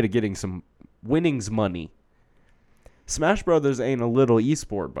on the way to getting some winnings money. Smash Brothers ain't a little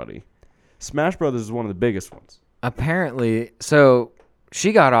esport, buddy. Smash Brothers is one of the biggest ones. Apparently, so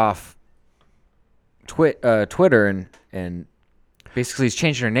she got off Twitter and basically is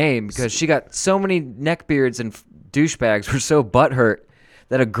changing her name because she got so many neckbeards and douchebags were so butthurt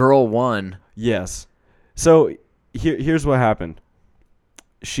that a girl won. Yes. So here's what happened.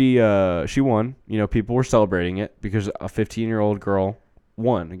 She won. You know, people were celebrating it because a 15-year-old girl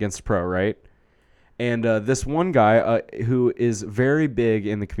won against a pro, right? And this one guy who is very big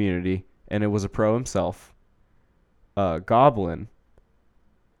in the community, and it was a pro himself, Goblin,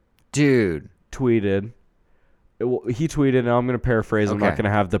 Dude. tweeted. He tweeted, and I'm going to paraphrase. I'm not Okay. going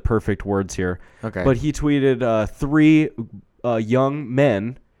to have the perfect words here. Okay. But he tweeted 3 young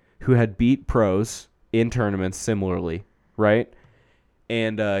men who had beat pros in tournaments similarly, right?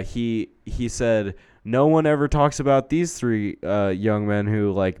 And he said, no one ever talks about these 3 young men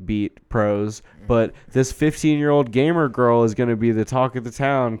who like beat pros, but this 15-year-old gamer girl is going to be the talk of the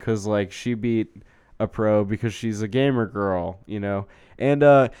town because like she beat a pro because she's a gamer girl, you know. And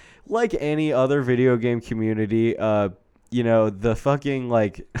like any other video game community, you know, the fucking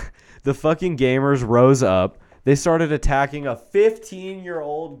like the fucking gamers rose up. They started attacking a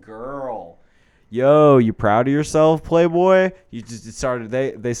 15-year-old girl. Yo, you proud of yourself, Playboy? You just started.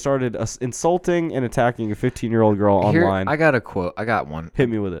 They started insulting and attacking a 15-year-old girl Here, online. I got a quote. I got one. Hit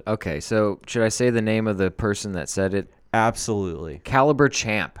me with it. Okay, so should I say the name of the person that said it? Absolutely. Caliber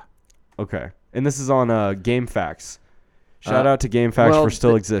Champ. Okay. And this is on GameFAQs. Shout out to GameFAQs well, for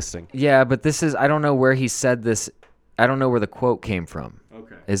still existing. Yeah, but this is, I don't know where he said this. I don't know where the quote came from.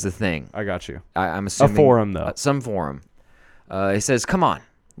 Okay. Is the thing. I got you. I'm assuming. forum, though. Some forum. He says, come on,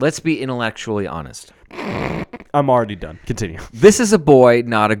 let's be intellectually honest. I'm already done. Continue. This is a boy,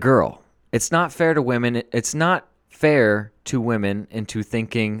 not a girl. It's not fair to women. It's not fair to women into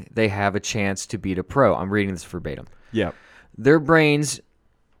thinking they have a chance to beat a pro. I'm reading this verbatim. Yeah. Their brains,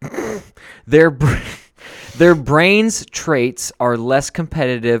 their brains traits are less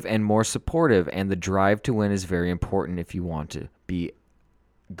competitive and more supportive, and the drive to win is very important if you want to be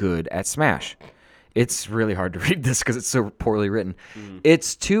good at Smash. It's really hard to read this because it's so poorly written.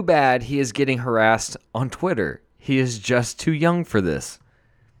 It's too bad he is getting harassed on Twitter. He is just too young for this.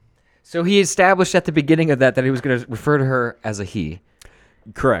 So he established at the beginning of that he was going to refer to her as a he,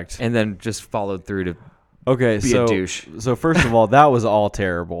 Correct. and then just followed through to Okay, be so a douche. so first of all, that was all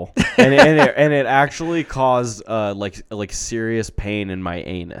terrible, and it actually caused like serious pain in my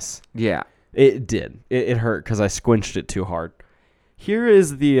anus. Yeah. It did. It hurt because I squinched it too hard.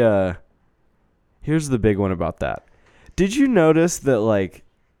 Here's the big one about that. Did you notice that like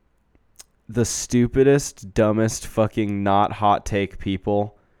the stupidest, dumbest, fucking not hot take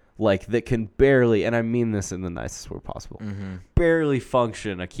people, like that can barely, and I mean this in the nicest way possible, barely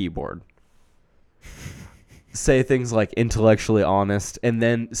function a keyboard, say things like intellectually honest, and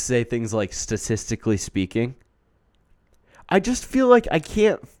then say things like statistically speaking? I just feel like I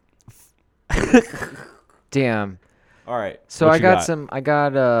can't. Damn. All right. So what I you got some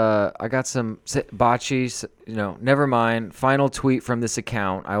botchies, never mind. Final tweet from this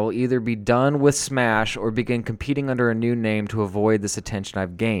account. I will either be done with Smash or begin competing under a new name to avoid this attention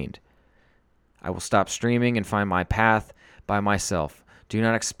I've gained. I will stop streaming and find my path by myself. Do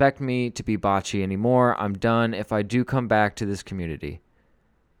not expect me to be botchy anymore. I'm done if I do come back to this community.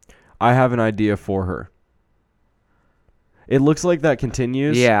 I have an idea for her. It looks like that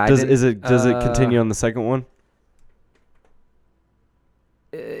continues. Yeah, Does it continue on the second one?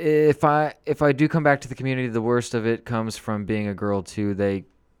 If I do come back to the community, the worst of it comes from being a girl too.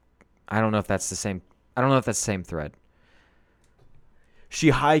 I don't know if that's the same. I don't know if that's the same thread. She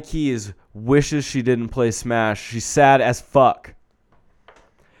high key wishes she didn't play Smash. She's sad as fuck.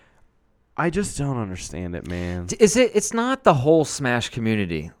 I just don't understand it, man. It's not the whole Smash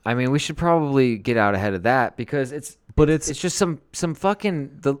community. I mean, we should probably get out ahead of that because it's just some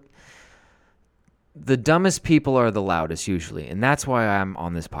fucking the dumbest people are the loudest usually, and that's why I'm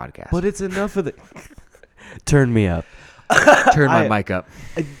on this podcast. But it's enough of the. Turn me up. Turn my mic up.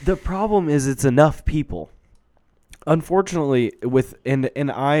 The problem is it's enough people. Unfortunately,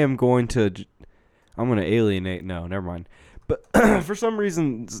 and I am going to, I'm going to alienate. No, never mind. But for some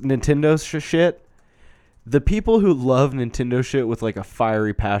reason, Nintendo shit. The people who love Nintendo shit with like a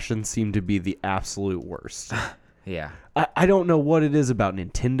fiery passion seem to be the absolute worst. Yeah. I don't know what it is about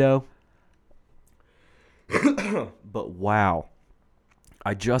Nintendo. But wow.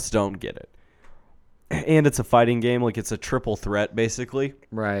 I just don't get it. And it's a fighting game, like it's a triple threat basically.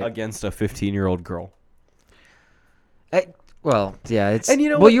 Right. Against a 15-year-old girl. Well, yeah, it's. And you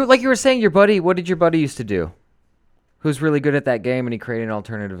know well, what? you like you were saying, your buddy. What did your buddy used to do? who's really good at that game, and he created an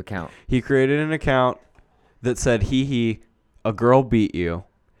alternative account. He created an account that said he a girl beat you,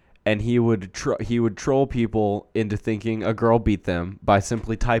 and he would troll people into thinking a girl beat them by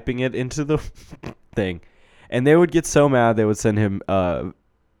simply typing it into the thing, and they would get so mad they would send him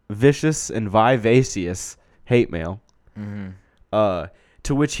vicious and vivacious hate mail.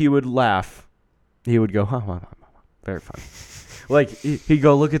 To which he would laugh. He would go, huh, very funny. Like, he'd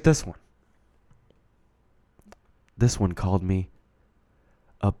go, look at this one. This one called me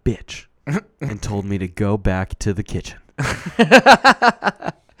a bitch and told me to go back to the kitchen.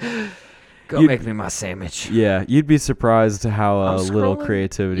 Make me my sandwich. Yeah, you'd be surprised how I'm little scrolling-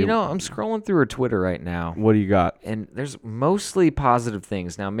 creativity. You know, I'm scrolling through her Twitter right now, What do you got? and there's mostly positive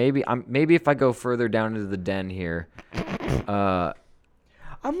things. Now, maybe if I go further down into the den here,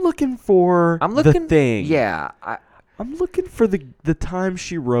 I'm looking for the thing. Yeah, I'm looking for the time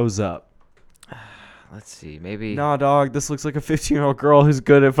she rose up. let's see. Maybe Nah, dog, this looks like a 15-year-old girl who's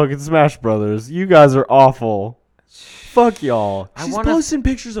good at fucking Smash Brothers. You guys are awful. Fuck y'all. She's posting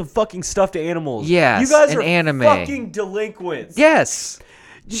pictures of fucking stuffed animals. Yes, you guys an are anime. fucking delinquents. Yes.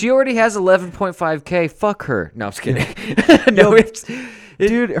 She already has 11.5K. Fuck her. No, I'm just kidding. No,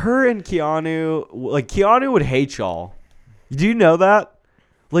 Dude, her and Keanu, like, Keanu would hate y'all. Do you know that?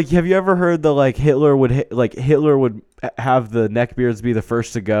 Like, have you ever heard the, like, Hitler would have the neckbeards be the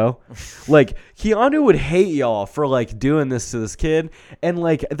first to go? Like, Keanu would hate y'all for, like, doing this to this kid. And,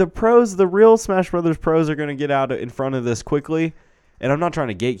 like, the real Smash Brothers pros are going to get out in front of this quickly. And I'm not trying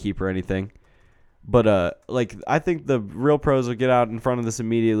to gatekeep or anything. But, like, I think the real pros will get out in front of this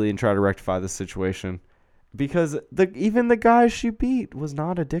immediately and try to rectify this situation. Because even the guy she beat was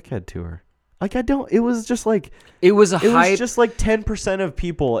not a dickhead to her. Like, it was just like... It was It was just like 10% of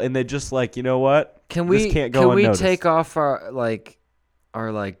people, and they just like, you know what? Can we take off our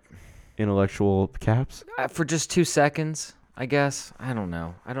intellectual caps? for just 2 seconds? I guess I don't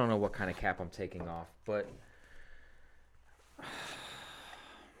know. I don't know what kind of cap I'm taking off, but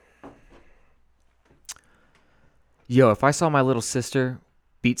yo, if I saw my little sister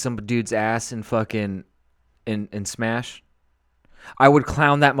beat some dude's ass in fucking in Smash, I would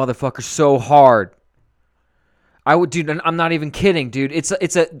clown that motherfucker so hard. I would, dude. I'm not even kidding, dude.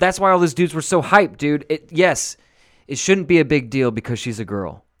 That's why all those dudes were so hyped, dude. Yes, it shouldn't be a big deal because she's a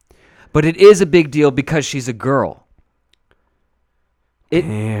girl, but it is a big deal because she's a girl.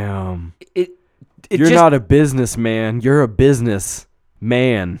 Damn. You're not a businessman. You're a business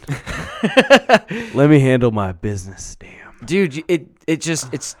man. Let me handle my business. Damn. Dude,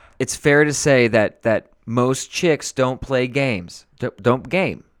 it's fair to say that most chicks don't play games. Don't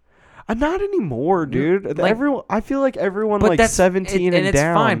game. Not anymore, dude. Like, I feel like everyone like 17 and it's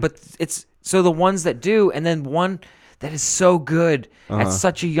down. fine, but it's so the ones that do, and then one that is so good at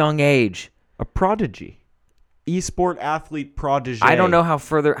such a young age. A prodigy. Esport athlete prodigy. I don't know how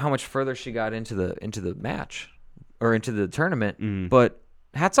much further she got into the match or into the tournament, but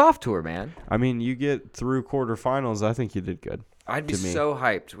hats off to her, man. I mean, you get through quarterfinals. I think you did good. I'd be so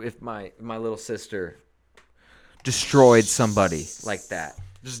hyped if my little sister destroyed somebody like that.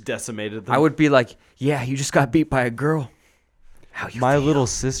 Just decimated them. I would be like, yeah, you just got beat by a girl. How you My feel? little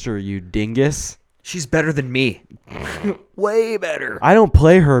sister, you dingus. She's better than me. Way better. I don't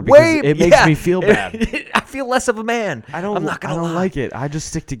play her because it makes me feel bad. I feel less of a man. I'm not gonna lie. like it. I just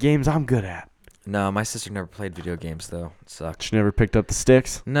stick to games I'm good at. No, my sister never played video games though. It sucked. She never picked up the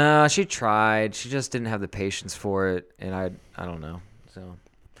sticks. No, she tried. She just didn't have the patience for it, and I don't know. So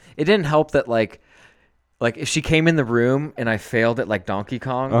it didn't help that like if she came in the room and I failed at like Donkey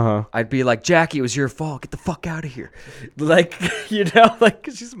Kong, I'd be like, Jackie, it was your fault. Get the fuck out of here. Like, you know, like,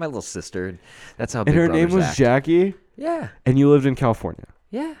 'cause she's my little sister. And that's how big And her name brothers was act. Jackie? Yeah. And you lived in California?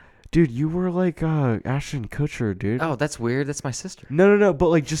 Yeah. Dude, you were like Ashton Kutcher, dude. Oh, that's weird. That's my sister. No. But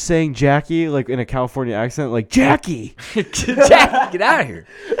like just saying Jackie, like in a California accent, like, Jackie! Jackie, get out of here.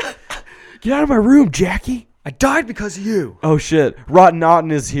 Get out of my room, Jackie! I died because of you. Oh shit, Rotten Otten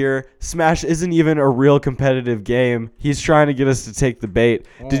is here. Smash isn't even a real competitive game. He's trying to get us to take the bait.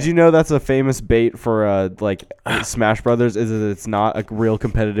 Did you know that's a famous bait for Smash Brothers? Is that it's not a real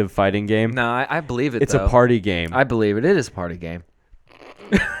competitive fighting game? No, I believe it. It's though. a party game. I believe it. It is a party game.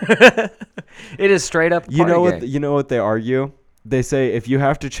 It is straight up. You know what they argue? They say if you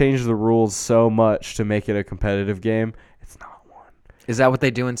have to change the rules so much to make it a competitive game, it's not one. Is that what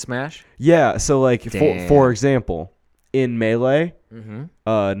they do in Smash? Yeah. So like for example, in Melee,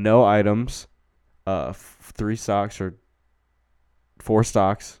 no items, 3 stocks or 4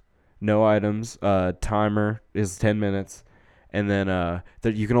 stocks, no items. Timer is 10 minutes, and then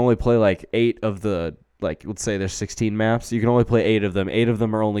you can only play like 8 of the. Like, let's say there's 16 maps. You can only play 8 of them. 8 of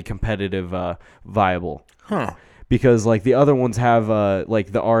them are only competitive viable. Huh. because like the other ones have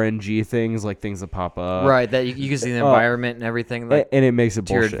like the RNG things, like things that pop up. Right, that you can see the environment and everything like And it makes it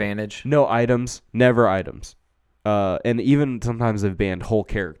to your bullshit. advantage. No items, never items. And even sometimes they've banned whole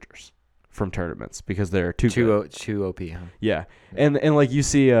characters from tournaments because they're too good. Too OP, huh? Yeah. And like you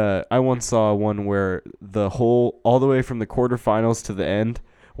see, I once saw one where all the way from the quarterfinals to the end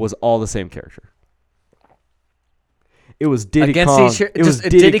was all the same character. It was Diddy Against Kong. each- It just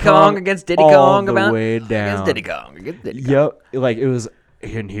was Diddy Kong against Diddy all Kong the about- way down. Against Diddy Kong. Against Diddy Kong. Yep. Like it was,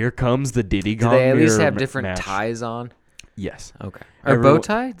 and here comes the Diddy Do Kong. they at least mirror have different match. ties on? Yes. Okay. Or bow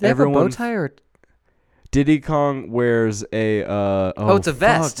tie? Do they have a bow everyone- tie or? Diddy Kong wears a. Oh, it's a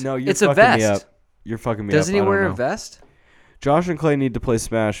vest. Fuck. No, you're It's a fucking me vest. up. You're fucking me Doesn't up. he I don't wear a know. vest? Josh and Clay need to play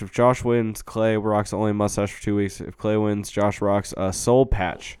Smash. If Josh wins, Clay rocks only a mustache for 2 weeks. If Clay wins, Josh rocks a soul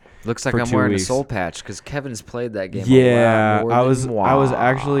patch. Looks like For I'm 2 wearing weeks. a soul patch because Kevin's played that game. Yeah, a lot I more was than I was moi.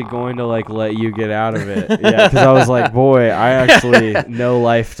 actually going to like let you get out of it. Yeah, because I was like, boy, I actually no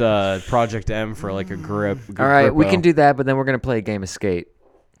lifed Project M for like a grip. All right, we can do that, but then we're gonna play a game of skate.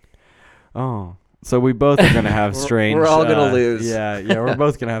 Oh, so we both are gonna have strange. we're all gonna lose. Yeah, we're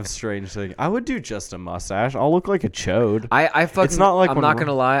both gonna have strange things. I would do just a mustache. I'll look like a chode. I fucking. It's not like I'm when not we're-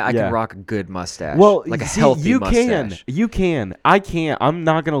 gonna lie. I yeah. can rock a good mustache. Well, like a see, healthy you mustache. can. You can. I can't. I'm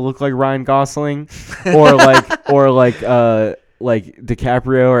not gonna look like Ryan Gosling, or like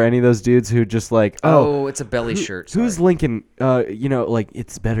DiCaprio or any of those dudes who just like Oh, it's a belly shirt. Who's sorry. Lincoln? Like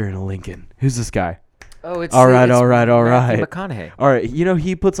it's better in a Lincoln. Who's this guy? Oh, it's All right, it's all right, all Matthew right. McConaughey. All right,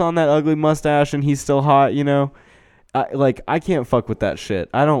 he puts on that ugly mustache and he's still hot. I can't fuck with that shit.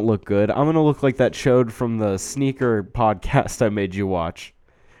 I don't look good. I'm gonna look like that chode from the sneaker podcast I made you watch.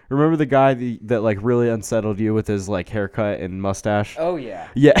 Remember the guy that like really unsettled you with his like haircut and mustache? Oh yeah.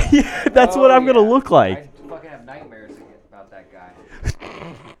 Yeah, that's what I'm gonna look like. I fucking have nightmares about that guy.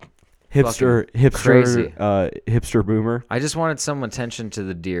 Hipster, crazy. hipster boomer. I just wanted some attention to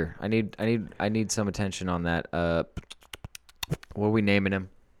the deer. I need some attention on that. What are we naming him?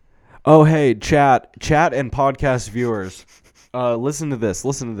 Oh, hey, chat and podcast viewers. Listen to this,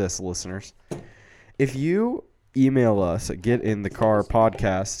 listeners. If you email us at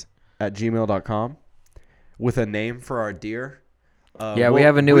getinthecarpodcast@gmail.com with a name for our deer. Yeah, we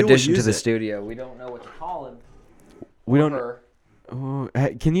have a new we will addition to use the it. studio. We don't know what to call him. We don't. Her.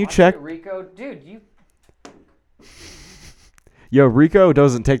 Hey, can you Watch check? it, Rico? Dude, you. Yo, Rico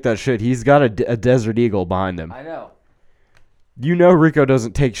doesn't take that shit. He's got a Desert Eagle behind him. I know. You know Rico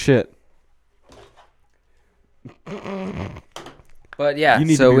doesn't take shit. But yeah, You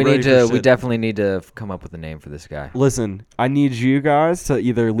need so to be we ready need for to. We shit. definitely need to come up with a name for this guy. Listen, I need you guys to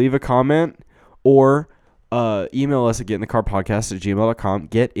either leave a comment or email us at getinthecarpodcast@gmail.com.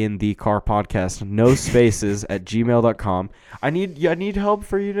 Get in the car podcast, no spaces at gmail.com. I need help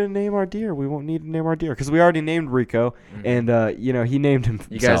for you to name our deer. We won't need to name our deer because we already named Rico, and he named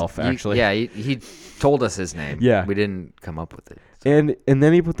himself actually. He told us his name. Yeah. we didn't come up with it. And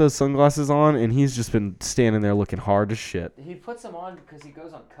then he put those sunglasses on, and he's just been standing there looking hard as shit. He puts them on because he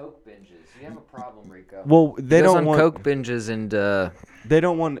goes on coke binges. You have a problem, Rico. Well, they he goes don't on want coke binges and they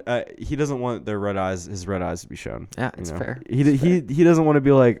don't want he doesn't want his red eyes to be shown. Yeah, you it's know? fair. He doesn't want to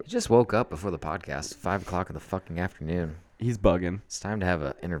be like he just woke up before the podcast, 5 o'clock in the fucking afternoon. he's bugging. It's time to have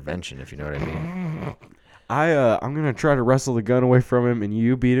an intervention, if you know what I mean. I'm gonna try to wrestle the gun away from him, and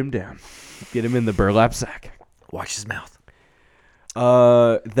you beat him down. Get him in the burlap sack. Watch his mouth.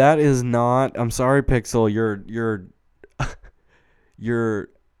 That is not. I'm sorry, Pixel. Your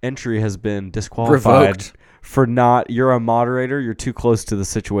entry has been disqualified Revoked. for not. You're a moderator. You're too close to the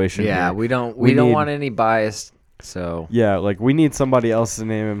situation. Yeah, here. we don't We don't need- want any bias. So Yeah, like we need somebody else to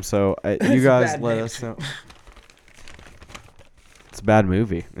name him. So you guys let us know. It's a bad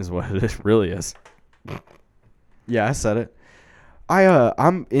movie, is what it really is. Yeah, I said it.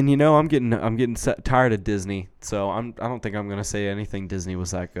 I'm getting tired of Disney, so I don't think I'm gonna say anything Disney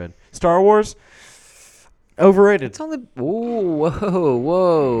was that good. Star Wars, overrated. it's only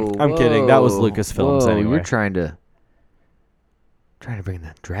whoa. I'm kidding. That was Lucasfilms anyway. You're trying to bring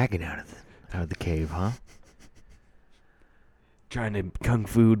that dragon out of the cave, huh? Trying to kung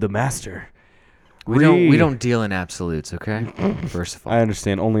fu the master. We don't deal in absolutes, okay? First of all, I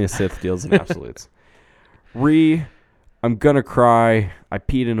understand. Only a Sith deals in absolutes. I'm gonna cry. I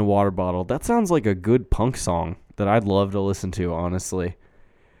peed in a water bottle. That sounds like a good punk song that I'd love to listen to, honestly.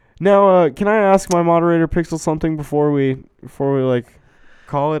 Now, can I ask my moderator Pixel something before we like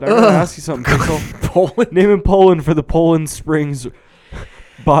call it? I gotta ask you something, Pixel. Poland. Name in Poland for the Poland Springs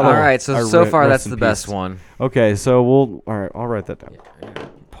bottle. All right, so far rest that's in the peace. best one. Okay, so all right, I'll write that down.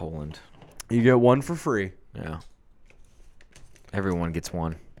 Poland. You get one for free. Yeah. Everyone gets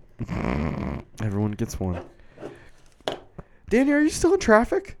one. Everyone gets one. Danny, are you still in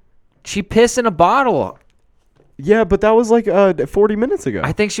traffic? She pissed in a bottle. Yeah, but that was like 40 minutes ago.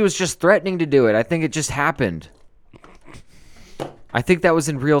 I think she was just threatening to do it. I think it just happened. I think that was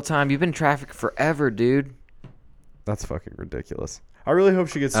in real time. You've been in traffic forever, dude. That's fucking ridiculous. I really hope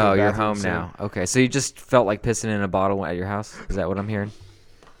she gets to Oh, the you're bathroom home soon. now. Okay, so you just felt like pissing in a bottle at your house? Is that what I'm hearing?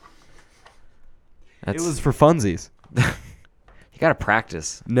 It was for funsies. You gotta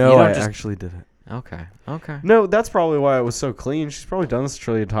practice. No, You don't I just- actually did it. Okay. No, that's probably why it was so clean. She's probably done this a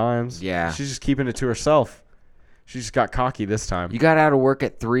trillion times. Yeah. She's just keeping it to herself. She just got cocky this time. You got out of work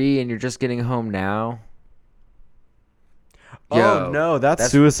at 3 and you're just getting home now? Oh, Yo, no, that's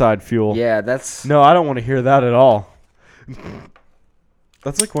that's- suicide fuel. Yeah, that's... No, I don't want to hear that at all.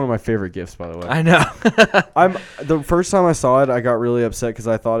 That's like one of my favorite gifts, by the way. I know. The first time I saw it, I got really upset because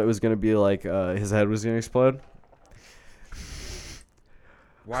I thought it was going to be like his head was going to explode.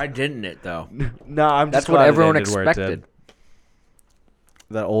 Why didn't it, though? No, I'm just That's what glad it everyone ended where it did. expected.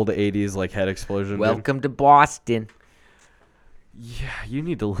 That old 80s like head explosion. dude. Welcome to Boston. Yeah, you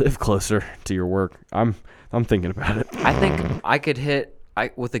need to live closer to your work. I'm thinking about it. I think I could hit...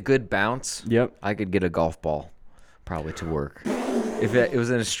 with a good bounce, Yep. I could get a golf ball probably to work. If it was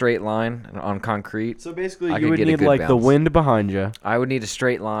in a straight line on concrete, So basically, I you could would get a need good like the bounce. wind behind you. I would need a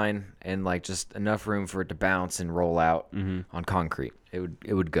straight line and like just enough room for it to bounce and roll out Mm-hmm. on concrete.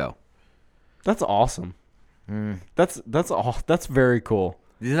 It would go. That's awesome. Mm. That's very cool.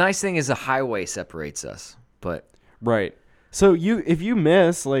 The nice thing is the highway separates us, but Right. So if you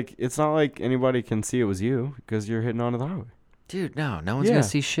miss, like it's not like anybody can see it was you because you're hitting onto the highway. dude, no one's Yeah. gonna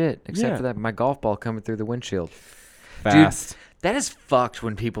see shit except Yeah. for that my golf ball coming through the windshield. Fast. That is fucked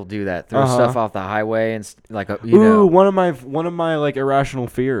when people do that. Throw Uh-huh. stuff off the highway and you Ooh, know, one of my like irrational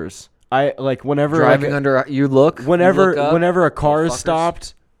fears. I like whenever driving like, under. You look whenever you look up, whenever a car is fuckers.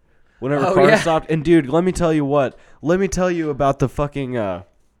 stopped. Whenever Oh, a car yeah. is stopped, and dude, let me tell you what. Let me tell you about the fucking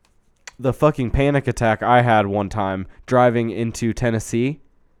panic attack I had one time driving into Tennessee.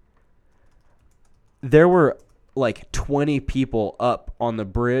 There were like 20 people up on the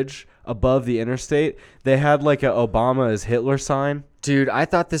bridge above the interstate. They had like a Obama is Hitler sign. Dude, I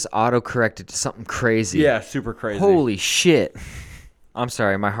thought this auto corrected to something crazy. Yeah, super crazy. Holy shit. I'm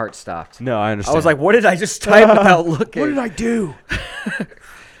sorry, my heart stopped. No, I understand. I was like, what did I just type without looking? what did I do?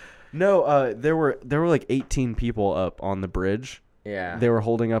 No, there were like 18 people up on the bridge. Yeah. They were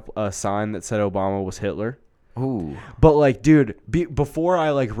holding up a sign that said Obama was Hitler. Ooh. But like, dude, before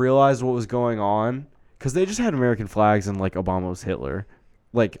I like realized what was going on, because they just had American flags and like Obama was Hitler.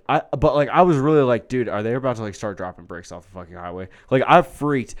 I was really like, dude, are they about to like start dropping bricks off the fucking highway? Like I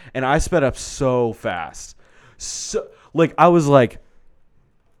freaked and I sped up so fast. So like I was like,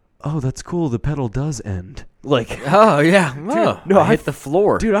 oh, that's cool. The pedal does end. Like, Oh, yeah. Whoa. no, I hit the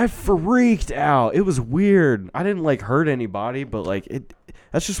floor. dude, I freaked out. It was weird. I didn't like hurt anybody, but like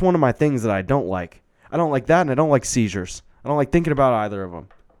that's just one of my things that I don't like. I don't like that, and I don't like seizures. I don't like thinking about either of them.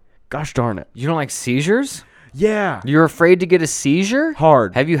 Gosh darn it. You don't like seizures? Yeah. You're afraid to get a seizure?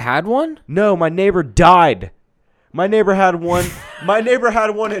 Hard. Have you had one? No, my neighbor died. My neighbor had one. My neighbor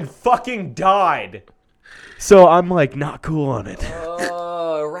had one and fucking died. So I'm like not cool on it.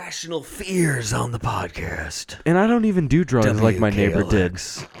 Irrational fears on the podcast. And I don't even do drugs like my neighbor did.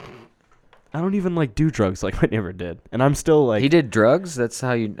 I don't even like do drugs like my neighbor did. And I'm still like He did drugs? That's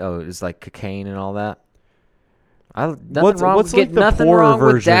how you... Oh, it's like cocaine and all that? Nothing What's wrong like with getting the nothing poorer wrong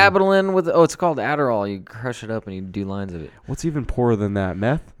with version? dabbling with... Oh, it's called Adderall. You crush it up and you do lines of it. What's even poorer than that?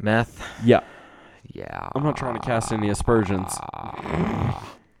 Meth? Meth? Yeah. Yeah. I'm not trying to cast any aspersions.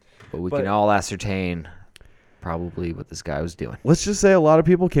 But we But- can all ascertain probably what this guy was doing. Let's just say a lot of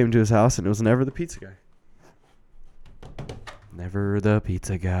people came to his house and it was never the pizza guy. Never the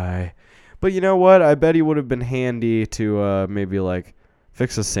pizza guy. But you know what? I bet he would have been handy to maybe like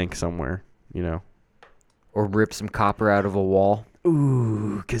fix a sink somewhere, you know. Or rip some copper out of a wall.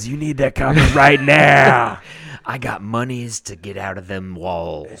 Ooh, because you need that copper right now. I got monies to get out of them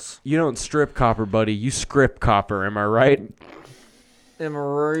walls. You don't strip copper, buddy. You script copper, am I right? Am I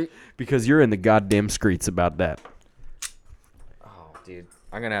right? Because you're in the goddamn streets about that. Oh, dude.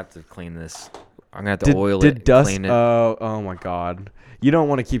 I'm going to have to clean this. I'm going to have to oil did it, dust? clean it. Oh my God. You don't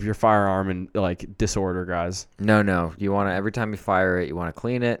want to keep your firearm in like disorder, guys. No. You want to, every time you fire it, you want to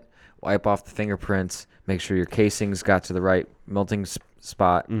clean it, wipe off the fingerprints, make sure your casings got to the right melting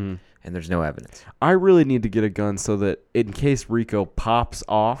spot, and there's no evidence. I really need to get a gun so that in case Rico pops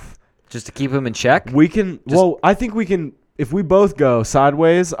off, Just to keep him in check? we can. I think we can. If we both go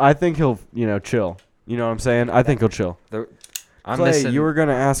sideways, I think he'll, chill. You know what I'm saying? I think he'll chill. I'm Clay, missing. you were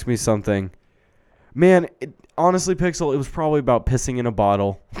gonna ask me something. Man, honestly, Pixel, it was probably about pissing in a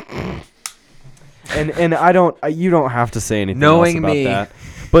bottle. And you don't have to say anything Knowing else about me. that.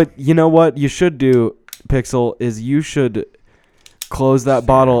 But you know what you should do, Pixel, is you should close that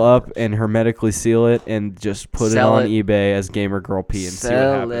bottle up and hermetically seal it and just put Sell it on it. eBay as Gamer Girl P and see what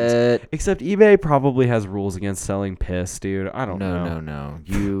Sell happens. it. Except eBay probably has rules against selling piss, dude. I don't know. No.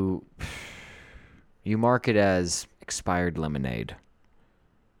 You mark it as expired lemonade.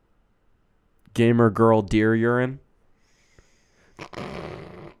 Gamer Girl deer urine.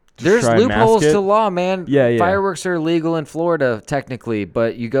 There's Try and mask loopholes it? to law, man. Yeah. Fireworks are illegal in Florida, technically,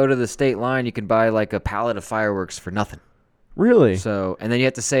 but you go to the state line, you can buy like a pallet of fireworks for nothing. Really? So, and then you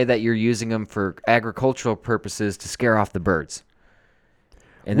have to say that you're using them for agricultural purposes to scare off the birds.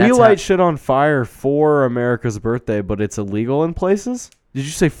 And We that's light shit on fire for America's birthday, but it's illegal in places? Did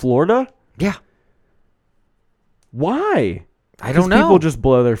you say Florida? yeah. Why? I don't 'Cause know. People just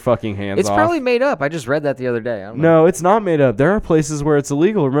blow their fucking hands It's off. probably made up. I just read that the other day. I don't know. No, it's not made up. There are places where it's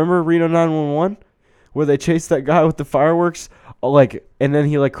illegal. Remember Reno 911? Where they chased that guy with the fireworks? And then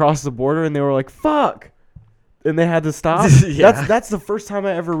he crossed the border and they were like, fuck. And they had to stop. Yeah. That's the first time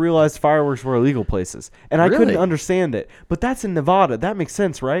I ever realized fireworks were illegal places. And I couldn't Really? understand it. But that's in Nevada. That makes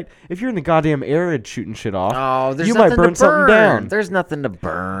sense, right? If you're in the goddamn arid shooting shit off, Oh, there's you nothing might burn to something down. There's nothing to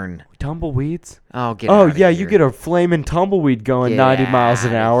burn. Tumbleweeds? Oh, get Oh, outta yeah, here. you get a flaming tumbleweed going Get 90 miles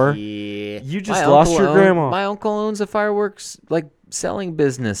an outta hour. here. You just My lost uncle your grandma. My uncle owns a fireworks selling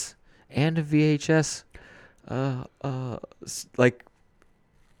business and a VHS.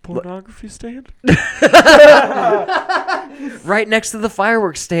 Pornography stand? Right next to the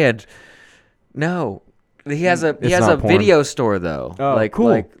fireworks stand. No, he has a It's not porn. video store though. Oh,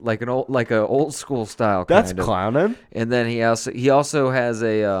 cool. Like a old school style. That's kind of. clowning. And then he also has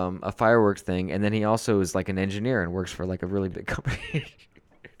a fireworks thing, and then he also is like an engineer and works for like a really big company.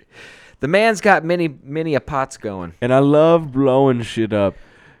 The man's got many a pots going. And I love blowing shit up.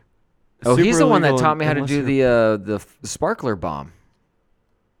 Oh, he's Super the one that illegal taught me how to unless do you're- the sparkler bomb.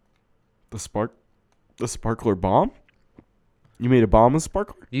 the sparkler bomb. You made a bomb with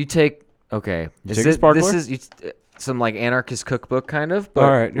sparkler? You take okay. You take a sparkler? This is some like anarchist cookbook kind of, but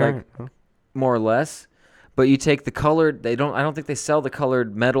All right, like more or less. But you take the colored. I don't think they sell the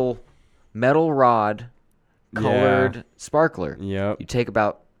colored metal rod colored sparkler. Yep. You take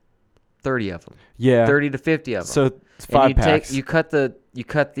about 30 of them. Yeah. 30 to 50 of them. So it's And 5 packs. you cut the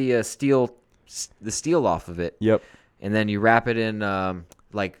steel off of it, Yep. and then you wrap it in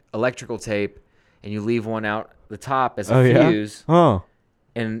like electrical tape, and you leave one out the top as a Oh, yeah? fuse, Oh.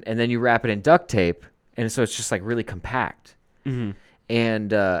 and then you wrap it in duct tape, and so it's just like really compact. Mm-hmm.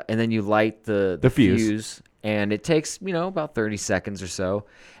 And then you light the fuse, and it takes about 30 seconds or so,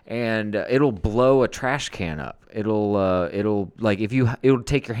 and it'll blow a trash can up. It'll like it'll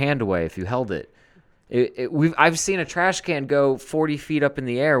take your hand away if you held it. I've seen a trash can go 40 feet up in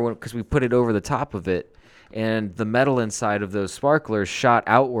the air because we put it over the top of it, and the metal inside of those sparklers shot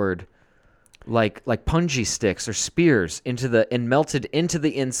outward like punji sticks or spears and melted into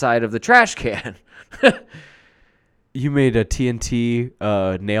the inside of the trash can. You made a TNT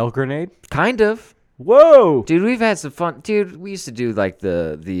nail grenade? Kind of. Whoa. Dude, we've had some fun. Dude, we used to do like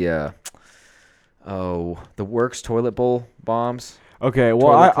the Works toilet bowl bombs. Okay, well,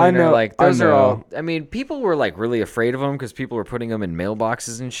 Toilet I cleaner, know. like those I are know. all. I mean, people were like really afraid of them because people were putting them in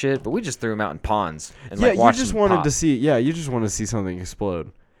mailboxes and shit. But we just threw them out in ponds and Yeah, like you watched just them wanted pop. to see. Yeah, you just want to see something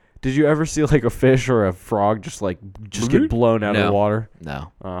explode. Did you ever see like a fish or a frog just get blown out of the No. water?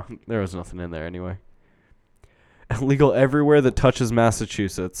 No. There was nothing in there anyway. Illegal everywhere that touches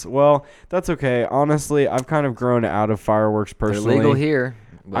Massachusetts. Well, that's okay. Honestly, I've kind of grown out of fireworks They're personally. legal here.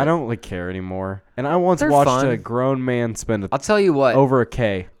 I but don't care anymore. And I once They're watched fun. a grown man spend I'll tell you what. over a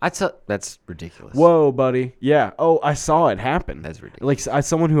K. That's ridiculous. Whoa, buddy. Yeah. Oh, I saw it happen. That's ridiculous. Like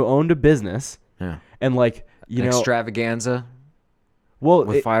someone who owned a business Yeah. and An know, extravaganza well,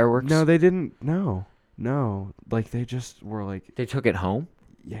 with fireworks. No, they didn't. No. Like they just were like, They took it home.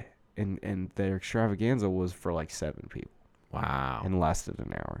 yeah. And their extravaganza was for like 7 people Wow. and lasted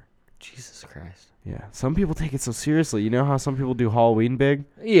an hour. Jesus Christ. Yeah. Some people take it so seriously. You know how some people do Halloween big?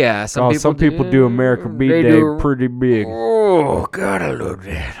 Yeah. Some people do America they B Day do- pretty big. Oh God, I love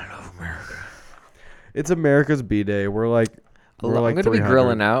that. I love America. It's America's B Day. We're like I'm gonna be 300.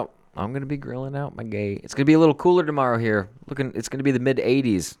 grilling out. I'm gonna be grilling out my gay. It's gonna be a little cooler tomorrow here. It's gonna be the mid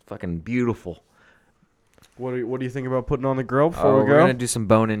 80s. Fucking beautiful. What do you think about putting on the grill Oh, before we we're go? gonna do some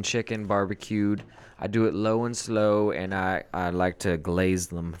bone-in chicken barbecued. I do it low and slow, and I like to glaze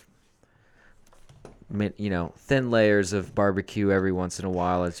them. Thin layers of barbecue every once in a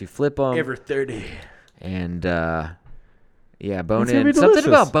while as you flip them. 30. And yeah, gonna bone-in. be Something delicious.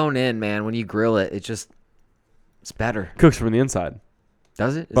 about bone-in, man. When you grill it, it's better. Cooks from the inside.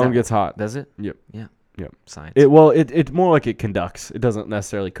 Does it? Is Bone that- gets hot. Does it? Yep. Yeah. Yep. Science. It's more like it conducts. It doesn't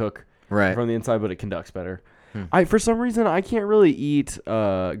necessarily cook right. from the inside, but it conducts better. Hmm. For some reason I can't really eat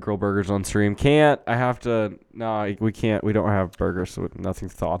grill burgers on stream. I have to. No, we can't. We don't have burgers, so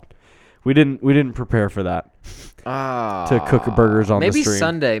nothing's thawed. We didn't prepare for that. To cook burgers on the maybe stream.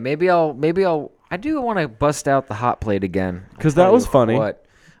 Sunday. Maybe I'll. I do want to bust out the hot plate again. 'Cause I'll that tell was you funny. What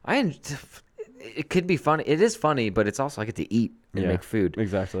it could be funny. It is funny, but it's also I get to eat and Yeah. make food,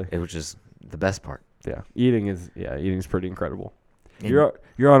 Exactly. which is the best part. Yeah. Eating's pretty incredible. And-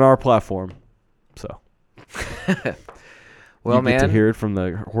 You're on our platform, so Well, you get to man, hear it from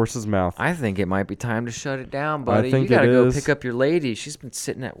the horse's mouth. I think it might be time to shut it down, buddy. think you gotta it go is. pick up your lady. She's been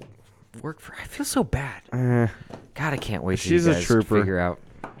sitting at work for. I feel so bad. God, I can't wait. She's till a you guys trooper. Figure out.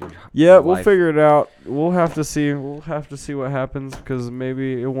 Yeah, we'll life. figure it out. We'll have to see. We'll have to see what happens because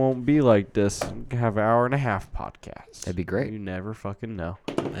maybe it won't be like this. We can have an hour and a half podcast. That'd be great. You never fucking know.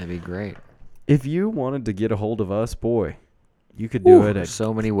 That'd be great. If you wanted to get a hold of us, boy, you could do it. There's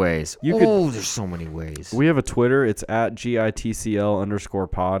so many ways. There's so many ways. We have a Twitter. It's at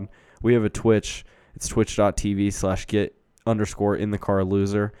GITCL_pod. We have a Twitch. It's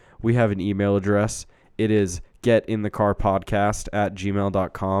twitch.tv/get_in-the-car-loser. We have an email address. It is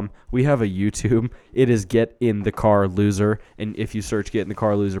getinthecarpodcast@gmail.com. We have a YouTube. It is Get in the Car Loser. And if you search Get in the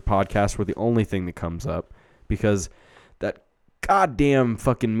Car Loser podcast, we're the only thing that comes up because that goddamn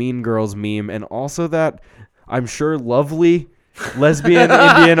fucking Mean Girls meme and also that I'm sure lovely lesbian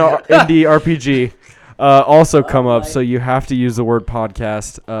Indian indie RPG also come up. So you have to use the word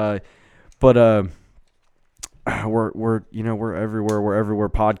podcast. But we're everywhere. We're everywhere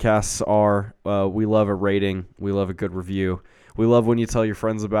podcasts are. We love a rating. We love a good review. We love when you tell your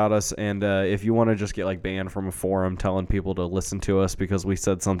friends about us. And if you want to just get like banned from a forum telling people to listen to us because we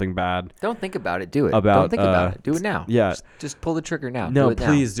said something bad. Don't think about it. Do it. About, Don't think about it. Do it now. Yeah. Just pull the trigger now. No, do it now.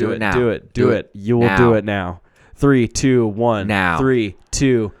 please do it. now. Do it. Do it. You will do it now. 3, 2, 1. Now. 3,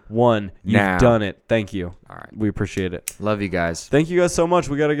 2, 1. You've Now. done it. Thank you. All right. We appreciate it. Love you guys. Thank you guys so much.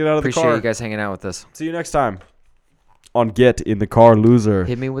 We got to get out of Appreciate the car. you guys hanging out with us. See you next time on Get in the Car Loser.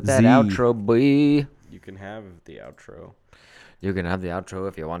 Hit me with that Z. outro, boy. You can have the outro. You can have the outro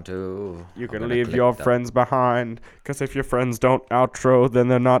if you want to. You I'm can gonna leave click your the- friends behind, because if your friends don't outro, then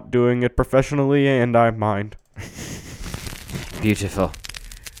they're not doing it professionally, and I mind. Beautiful.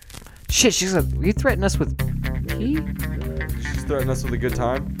 Shit, she's like, you threaten us with She's threatening us with a good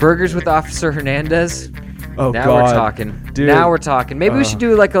time. burgers with Officer Hernandez. Oh, Now God. we're talking. Dude. Now we're talking. Maybe we should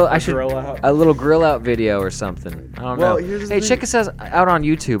do like grill out? a little grill out video or something. I don't Well, know. here's the Hey, thing. check us out on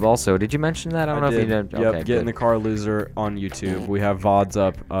YouTube also. Did you mention that? I don't know if you did. Yep, Okay, Get in good. the Car Loser on YouTube. We have VODs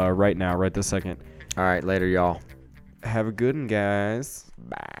up right now, right this second. All right, later, y'all. Have a good one, guys.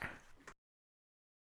 Bye.